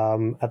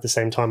 At the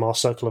same time, our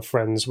circle of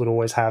friends would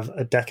always have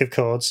a deck of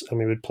cards, and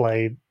we would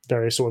play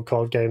various sort of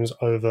card games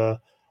over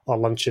our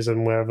lunches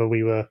and wherever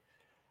we were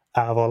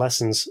out of our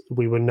lessons.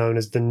 We were known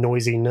as the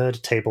noisy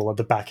nerd table at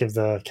the back of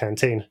the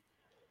canteen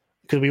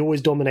because we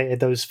always dominated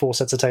those 4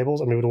 sets of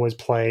tables, and we would always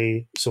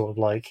play sort of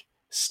like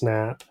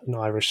Snap and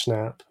Irish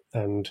Snap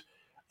and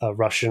a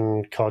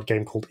Russian card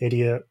game called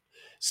Idiot,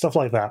 stuff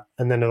like that.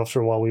 And then after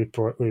a while, we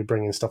would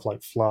bring in stuff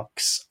like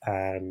Flux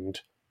and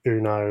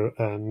Uno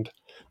and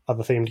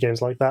other themed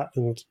games like that,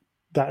 and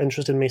that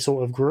interest in me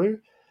sort of grew.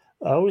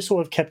 I always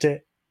sort of kept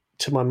it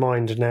to my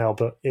mind now,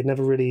 but it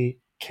never really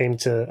came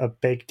to a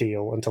big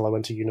deal until I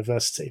went to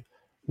university.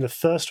 In the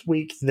first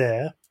week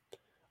there,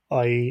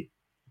 I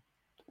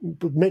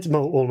made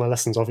all my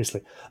lessons,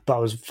 obviously, but I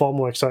was far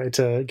more excited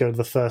to go to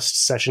the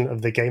first session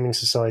of the Gaming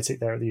Society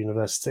there at the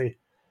university.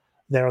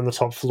 There on the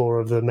top floor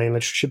of the main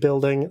literature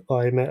building,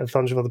 I met a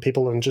bunch of other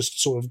people and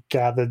just sort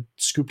of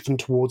scooped them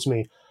towards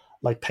me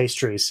like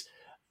pastries,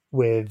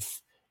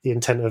 with the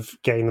intent of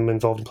getting them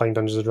involved in playing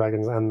Dungeons &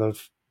 Dragons. And the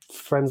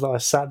friends that I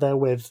sat there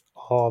with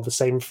are the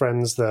same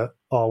friends that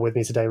are with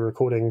me today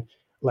recording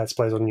Let's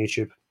Plays on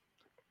YouTube.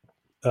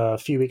 A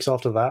few weeks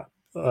after that,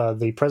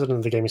 the president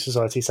of the Gaming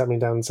Society sat me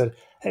down and said,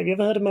 "Hey, have you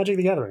ever heard of Magic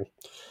the Gathering?"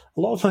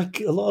 A lot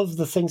of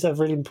the things that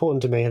are really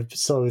important to me have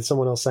started with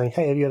someone else saying,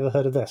 "Hey, have you ever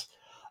heard of this?"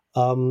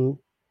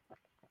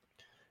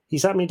 He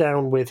sat me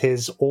down with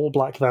his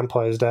all-black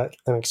vampires deck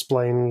and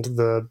explained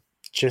the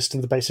gist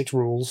of the basic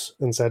rules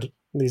and said,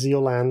 "These are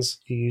your lands.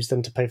 You use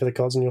them to pay for the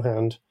cards in your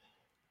hand.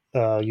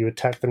 You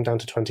attack them down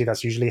to 20.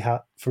 That's usually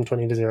from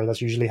 20 to 0.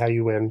 That's usually how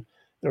you win.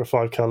 There are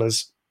 5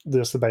 colors.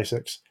 Just the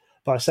basics."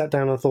 But I sat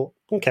down and I thought,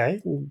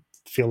 okay,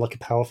 feel like a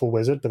powerful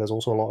wizard, but there's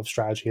also a lot of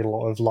strategy and a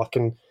lot of luck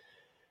and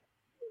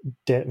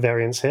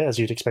variance here, as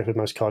you'd expect with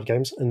most card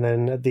games. And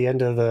then at the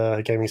end of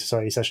the Gaming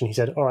Society session, he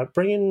said, "All right,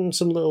 bring in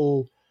some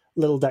little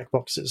deck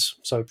boxes."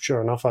 So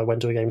sure enough, I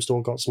went to a game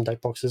store, got some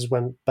deck boxes,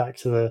 went back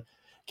to the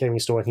gaming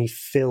store, and he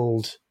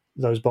filled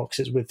those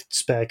boxes with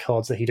spare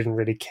cards that he didn't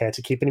really care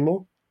to keep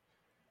anymore.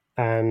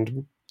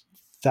 And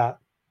that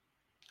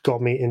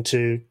got me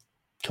into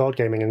card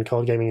gaming, and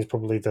card gaming is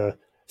probably the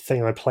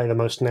thing I play the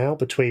most now,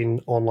 between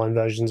online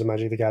versions of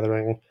Magic the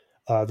Gathering,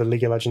 the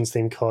League of Legends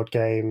themed card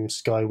game,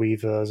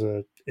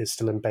 Skyweavers is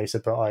still in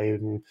beta, but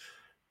I'm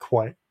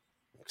quite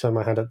throwing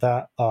my hand at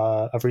that.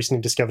 I've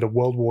recently discovered a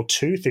World War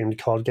II themed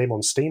card game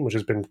on Steam, which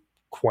has been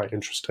quite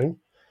interesting.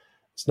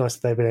 It's nice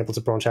that they've been able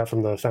to branch out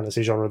from the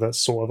fantasy genre that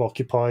sort of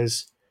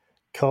occupies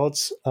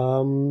cards.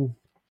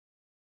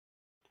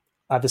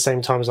 At the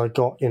same time as I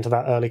got into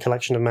that early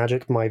collection of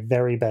Magic, my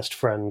very best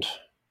friend,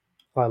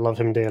 I love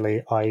him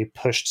dearly, I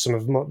pushed some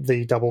of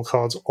the double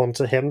cards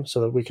onto him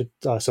so that we could.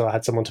 So I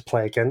had someone to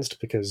play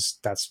against, because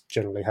that's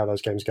generally how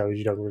those games go.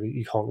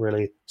 You can't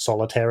really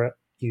solitaire it.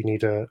 You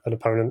need an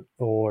opponent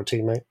or a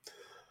teammate.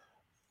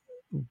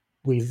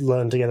 We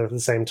learned together at the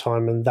same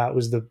time, and that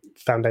was the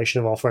foundation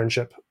of our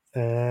friendship.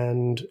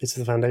 And it's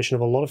the foundation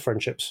of a lot of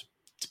friendships,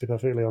 to be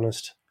perfectly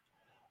honest.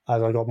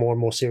 As I got more and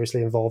more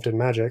seriously involved in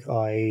Magic,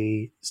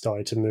 I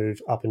started to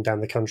move up and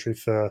down the country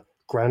for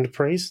Grand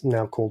Prix,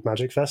 now called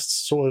Magic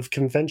Fests, sort of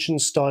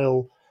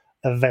convention-style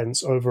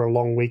events over a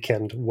long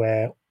weekend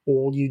where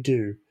all you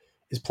do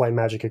is play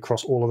Magic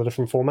across all of the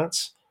different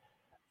formats.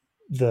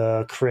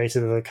 The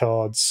creator of the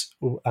cards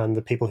and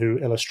the people who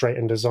illustrate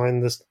and design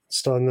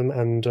them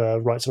and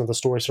write some of the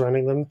story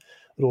surrounding them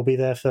would all be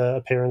there for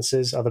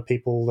appearances. Other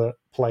people that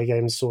play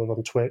games sort of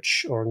on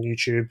Twitch or on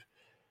YouTube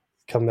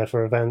come there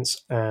for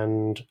events,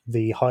 and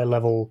the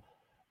high-level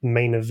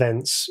main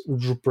events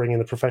bring in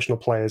the professional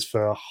players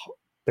for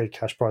big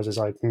cash prizes.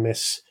 I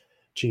miss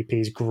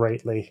GPs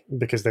greatly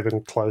because they've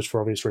been closed for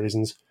obvious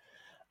reasons.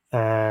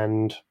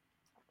 And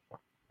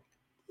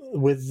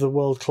with the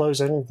world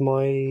closing,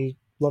 my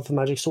love for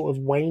Magic sort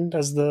of waned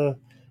as the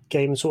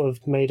game sort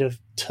of made a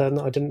turn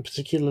that I didn't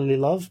particularly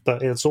love,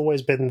 but it's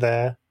always been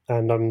there.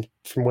 And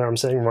from where I'm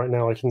sitting right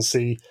now, I can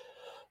see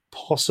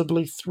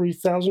possibly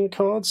 3,000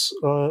 cards,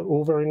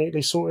 all very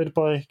neatly sorted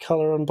by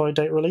color and by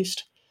date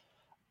released.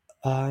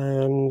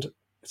 And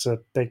it's a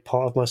big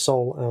part of my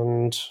soul,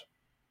 and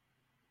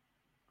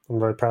I'm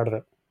very proud of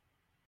it.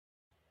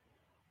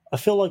 I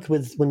feel like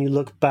when you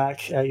look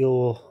back at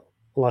your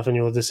life and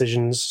your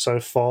decisions so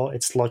far,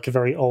 it's like a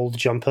very old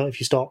jumper. If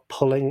you start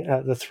pulling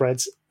at the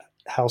threads,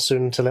 how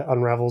soon till it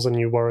unravels, and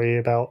you worry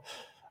about,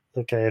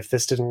 okay, if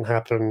this didn't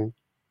happen,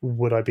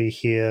 would I be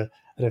here?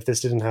 And if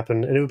this didn't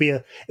happen, and it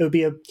would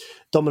be a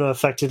domino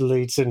effect that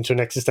leads into an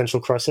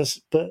existential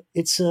crisis. But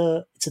it's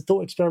a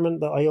thought experiment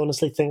that I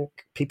honestly think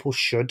people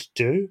should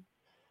do.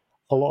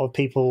 A lot of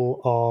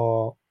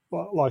people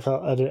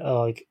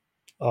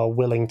are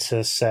willing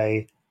to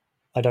say,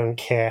 "I don't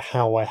care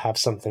how I have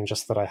something,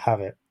 just that I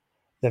have it."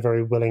 They're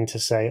very willing to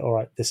say, "All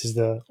right, this is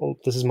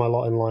my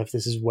lot in life.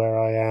 This is where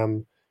I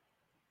am.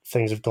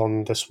 Things have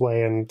gone this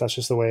way, and that's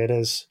just the way it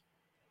is."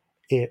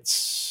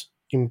 It's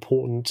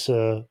important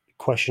to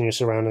question your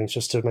surroundings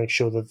just to make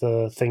sure that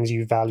the things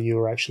you value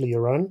are actually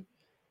your own.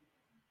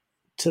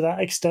 to that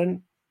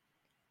extent,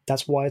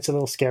 that's why it's a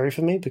little scary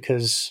for me,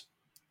 because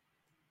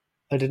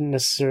I didn't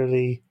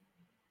necessarily...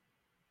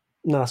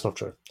 No, that's not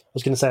true. I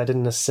was going to say I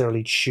didn't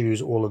necessarily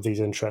choose all of these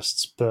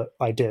interests, but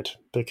I did,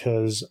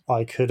 because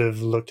I could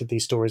have looked at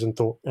these stories and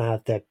thought,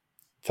 they're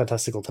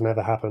fantastical to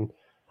never happen.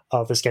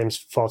 This game's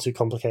far too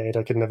complicated.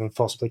 I could never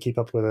possibly keep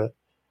up with it.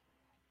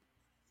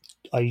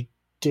 I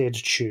did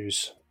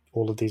choose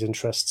all of these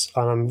interests,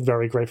 and I'm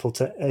very grateful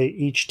to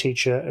each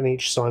teacher and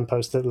each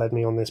signpost that led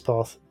me on this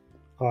path.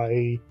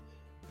 I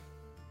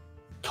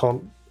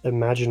can't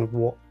imagine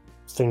what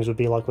things would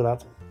be like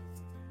without them.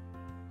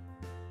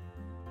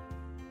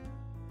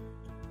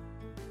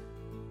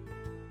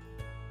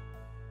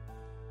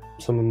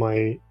 Some of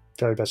my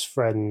very best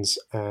friends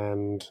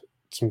and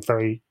some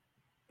very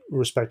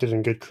respected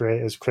and good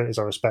creators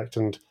I respect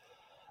and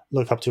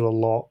look up to a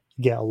lot,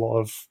 get a lot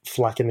of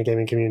flack in the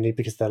gaming community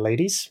because they're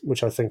ladies,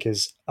 which I think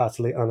is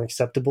utterly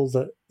unacceptable,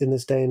 that in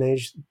this day and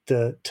age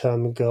the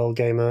term girl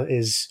gamer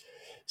is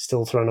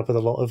still thrown up with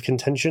a lot of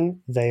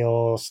contention. They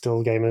are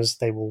still gamers.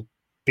 They will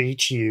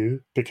beat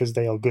you because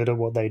they are good at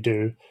what they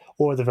do,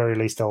 or at the very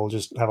least they'll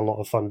just have a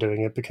lot of fun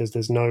doing it, because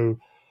there's no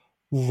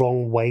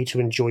wrong way to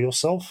enjoy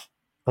yourself.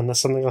 And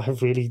that's something I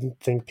really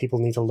think people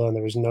need to learn.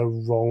 There is no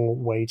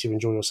wrong way to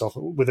enjoy yourself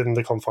within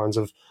the confines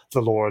of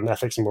the law and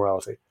ethics and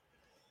morality.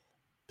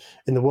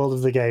 In the world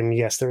of the game,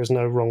 yes, there is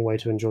no wrong way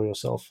to enjoy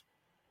yourself.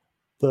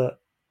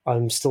 But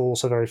I'm still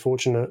also very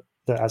fortunate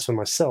that, as for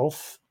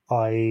myself,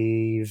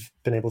 I've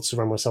been able to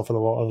surround myself with a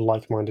lot of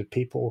like-minded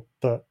people.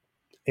 But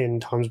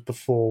in times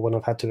before, when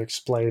I've had to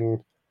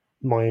explain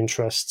my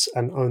interests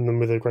and own them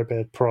with a great bit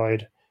of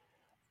pride,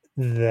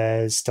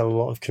 there's still a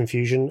lot of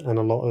confusion and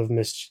a lot of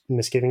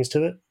misgivings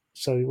to it.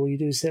 So all you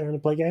do is sit around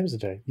and play games a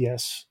day.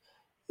 Yes.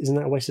 Isn't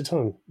that a waste of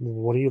time?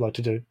 What do you like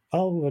to do?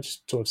 Oh, I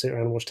just sort of sit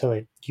around and watch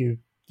telly.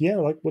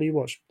 What do you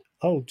watch?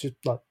 Oh, just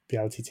like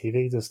reality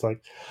TV. Just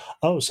like,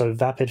 oh, so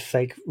vapid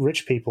fake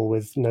rich people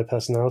with no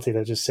personality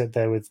that just sit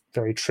there with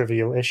very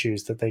trivial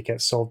issues that they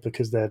get solved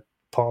because they're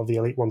part of the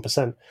elite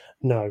 1%.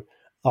 No.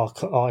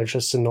 Our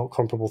interests are not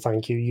comparable,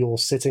 thank you. You're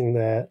sitting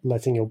there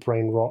letting your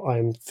brain rot.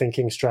 I'm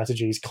thinking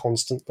strategies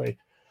constantly.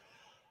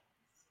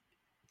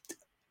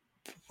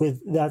 With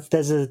that,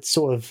 there's a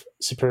sort of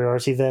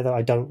superiority there that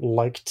I don't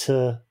like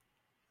to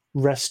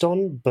rest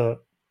on,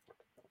 but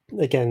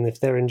again,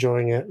 if they're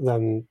enjoying it,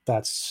 then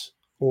that's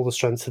all the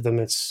strength to them.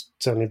 It's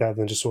certainly better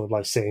than just sort of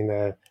like sitting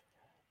there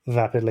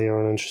vapidly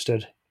or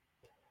uninterested.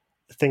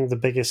 I think the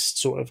biggest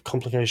sort of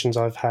complications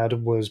I've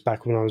had was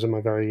back when I was at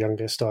my very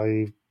youngest.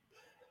 I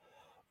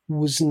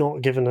was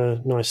not given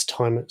a nice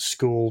time at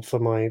school for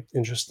my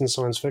interest in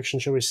science fiction,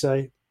 shall we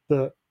say,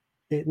 but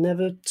it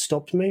never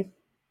stopped me.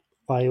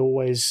 I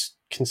always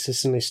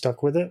consistently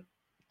stuck with it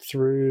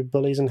through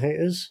bullies and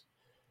haters.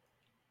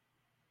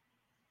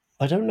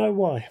 I don't know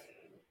why.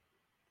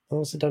 I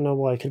honestly don't know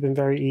why. It could have been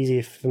very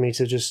easy for me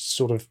to just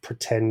sort of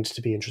pretend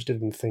to be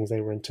interested in the things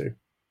they were into.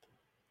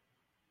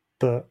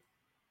 But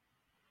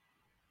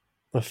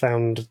I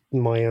found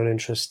my own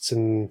interests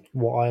in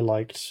what I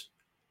liked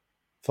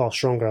far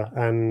stronger,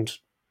 and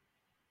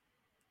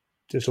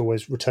just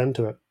always return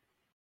to it.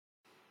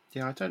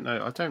 Yeah, I don't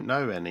know. I don't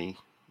know any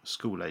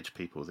school-age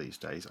people these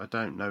days. I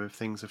don't know if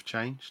things have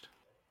changed.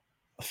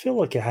 I feel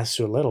like it has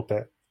to a little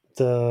bit.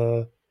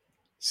 The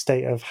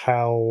state of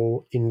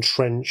how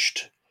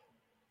entrenched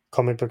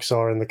comic books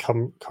are in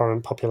the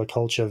current popular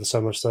culture,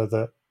 so much so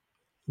that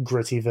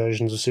gritty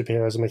versions of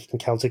superheroes are making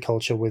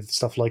counterculture with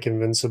stuff like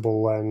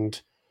Invincible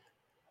and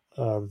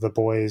The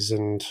Boys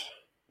and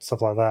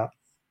stuff like that.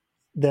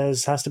 There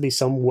has to be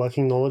some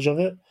working knowledge of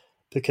it,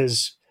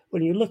 because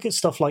when you look at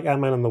stuff like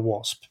Ant-Man and the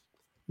Wasp,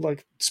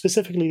 like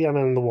specifically the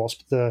Ant-Man and the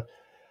Wasp, the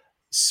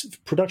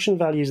production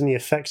values and the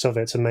effects of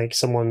it to make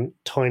someone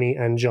tiny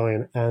and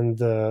giant and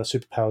the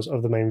superpowers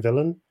of the main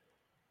villain,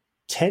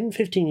 10,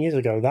 15 years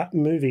ago, that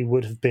movie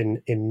would have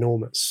been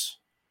enormous.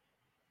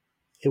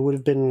 It would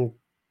have been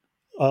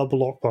a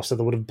blockbuster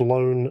that would have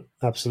blown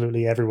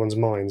absolutely everyone's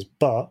minds,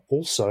 but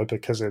also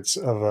because it's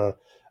of a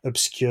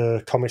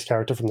obscure comics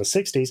character from the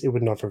 60s, it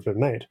would never have been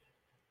made.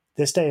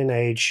 This day and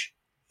age,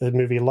 a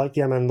movie like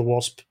The Ant-Man and the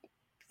Wasp,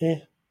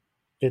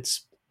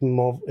 it's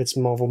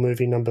Marvel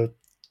movie number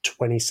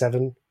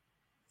 27,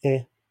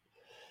 but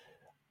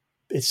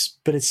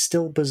it's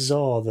still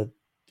bizarre that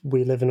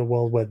we live in a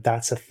world where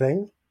that's a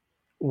thing,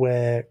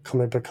 where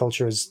comic book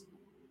culture is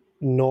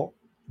not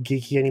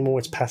geeky anymore,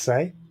 it's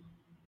passé.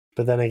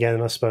 But then again,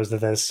 I suppose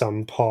that there's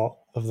some part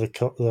of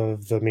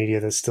the media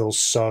that's still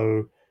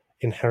so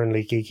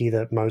inherently geeky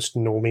that most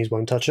normies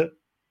won't touch it.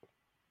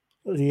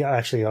 Yeah,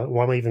 actually,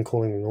 why am I even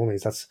calling them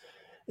normies?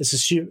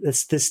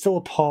 There's still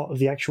a part of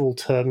the actual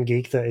term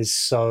geek that is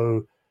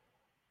so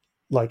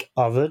like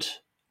othered.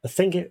 I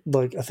think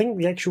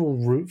the actual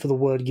root for the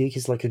word geek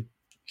is like a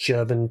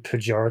German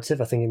pejorative.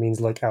 I think it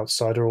means like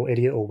outsider or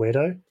idiot or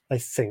weirdo. I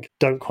think.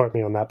 Don't quote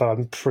me on that, but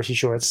I'm pretty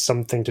sure it's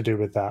something to do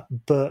with that.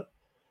 But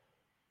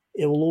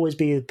it will always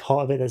be a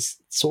part of it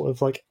that's sort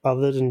of like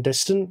othered and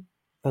distant,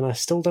 and I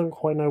still don't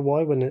quite know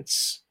why, when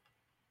it's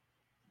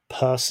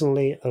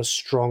personally a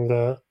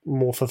stronger,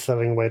 more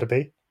fulfilling way to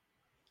be.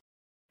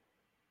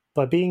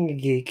 By being a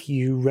geek,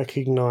 you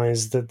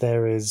recognize that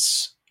there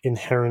is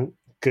inherent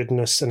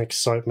goodness and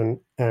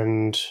excitement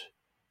and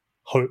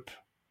hope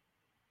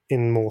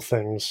in more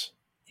things.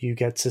 You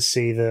get to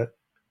see that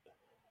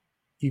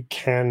you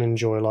can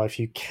enjoy life,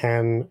 you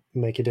can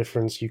make a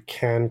difference, you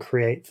can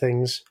create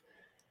things,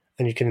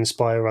 and you can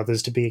inspire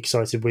others to be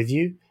excited with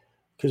you.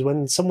 Because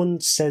when someone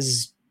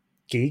says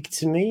geek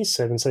to me,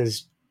 someone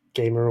says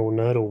gamer or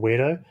nerd or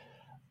weirdo,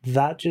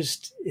 that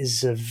just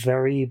is a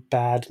very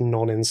bad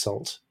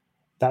non-insult.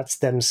 That's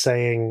them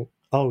saying,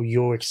 oh,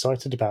 you're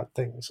excited about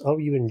things. Oh,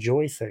 you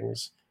enjoy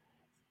things.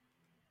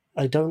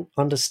 I don't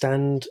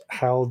understand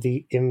how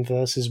the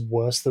inverse is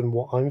worse than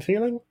what I'm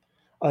feeling.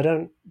 I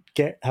don't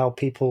get how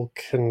people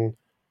can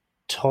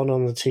turn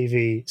on the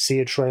TV, see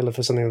a trailer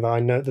for something that I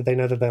know that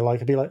they like,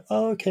 and be like,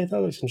 oh, okay,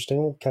 that looks interesting.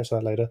 We'll catch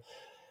that later.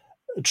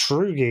 A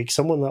true geek,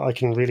 someone that I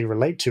can really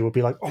relate to, will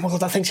be like, oh my God,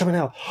 that thing's coming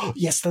out.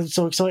 Yes, I'm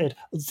so excited.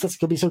 That's going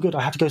to be so good.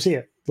 I have to go see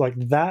it. Like,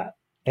 that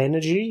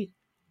energy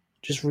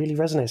just really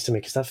resonates to me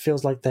because that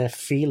feels like they're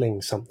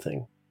feeling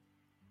something.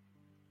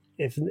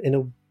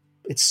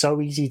 It's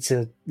so easy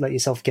to let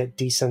yourself get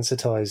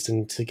desensitized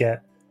and to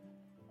get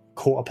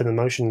caught up in the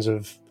emotions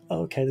of,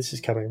 oh, okay, this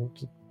is coming.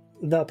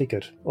 That'll be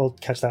good. I'll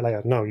catch that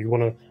later. No, you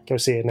want to go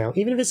see it now.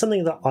 Even if it's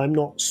something that I'm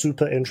not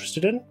super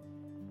interested in,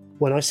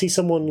 when I see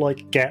someone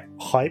like get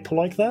hype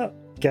like that,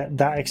 get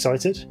that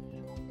excited,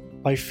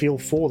 I feel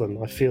for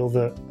them. I feel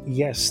that,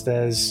 yes,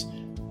 there's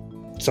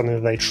something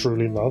that they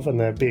truly love and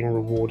they're being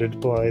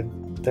rewarded by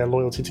their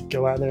loyalty to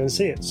go out there and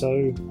see it.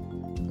 So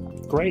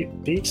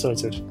great, be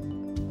excited,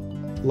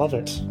 love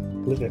it,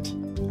 live it.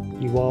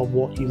 You are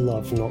what you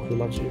love, not who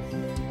loves you.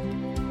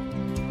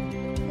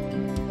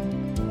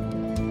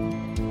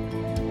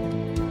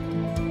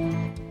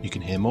 You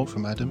can hear more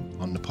from Adam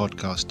on the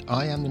podcast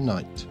I Am the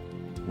Night,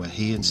 where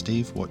he and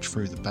Steve watch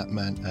through the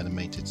Batman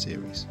animated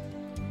series,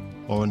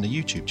 or on the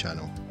YouTube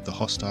channel The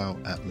Hostile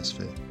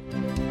Atmosphere.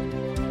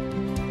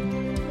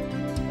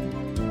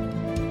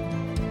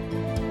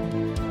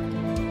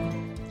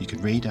 You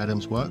can read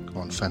Adam's work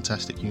on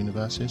Fantastic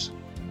Universes,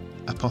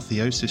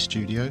 Apotheosis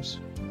Studios,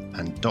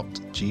 and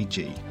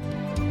 .gg.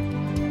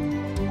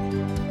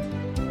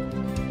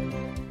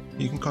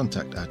 You can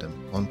contact Adam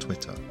on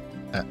Twitter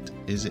at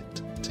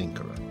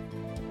IsItTinkerer.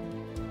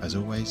 As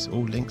always,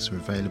 all links are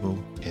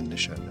available in the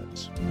show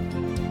notes.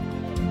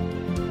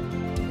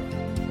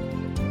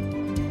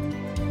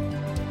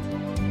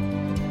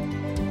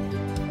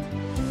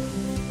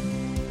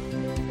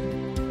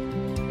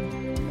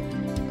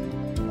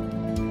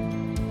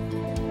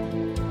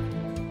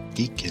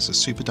 Geek is a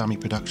Super Dummy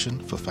production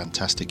for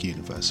Fantastic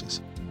Universes.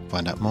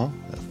 Find out more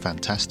at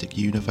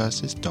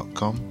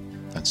fantasticuniverses.com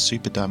and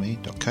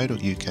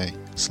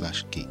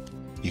superdummy.co.uk/geek.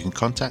 You can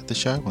contact the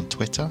show on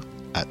Twitter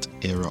at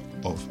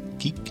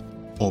EraOfGeek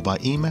or by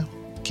email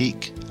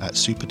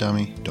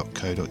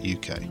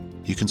geek@superdummy.co.uk.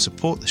 You can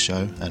support the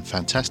show and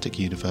Fantastic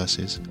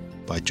Universes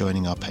by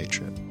joining our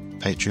Patreon,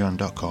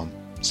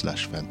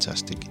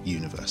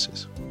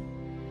 patreon.com/fantasticuniverses.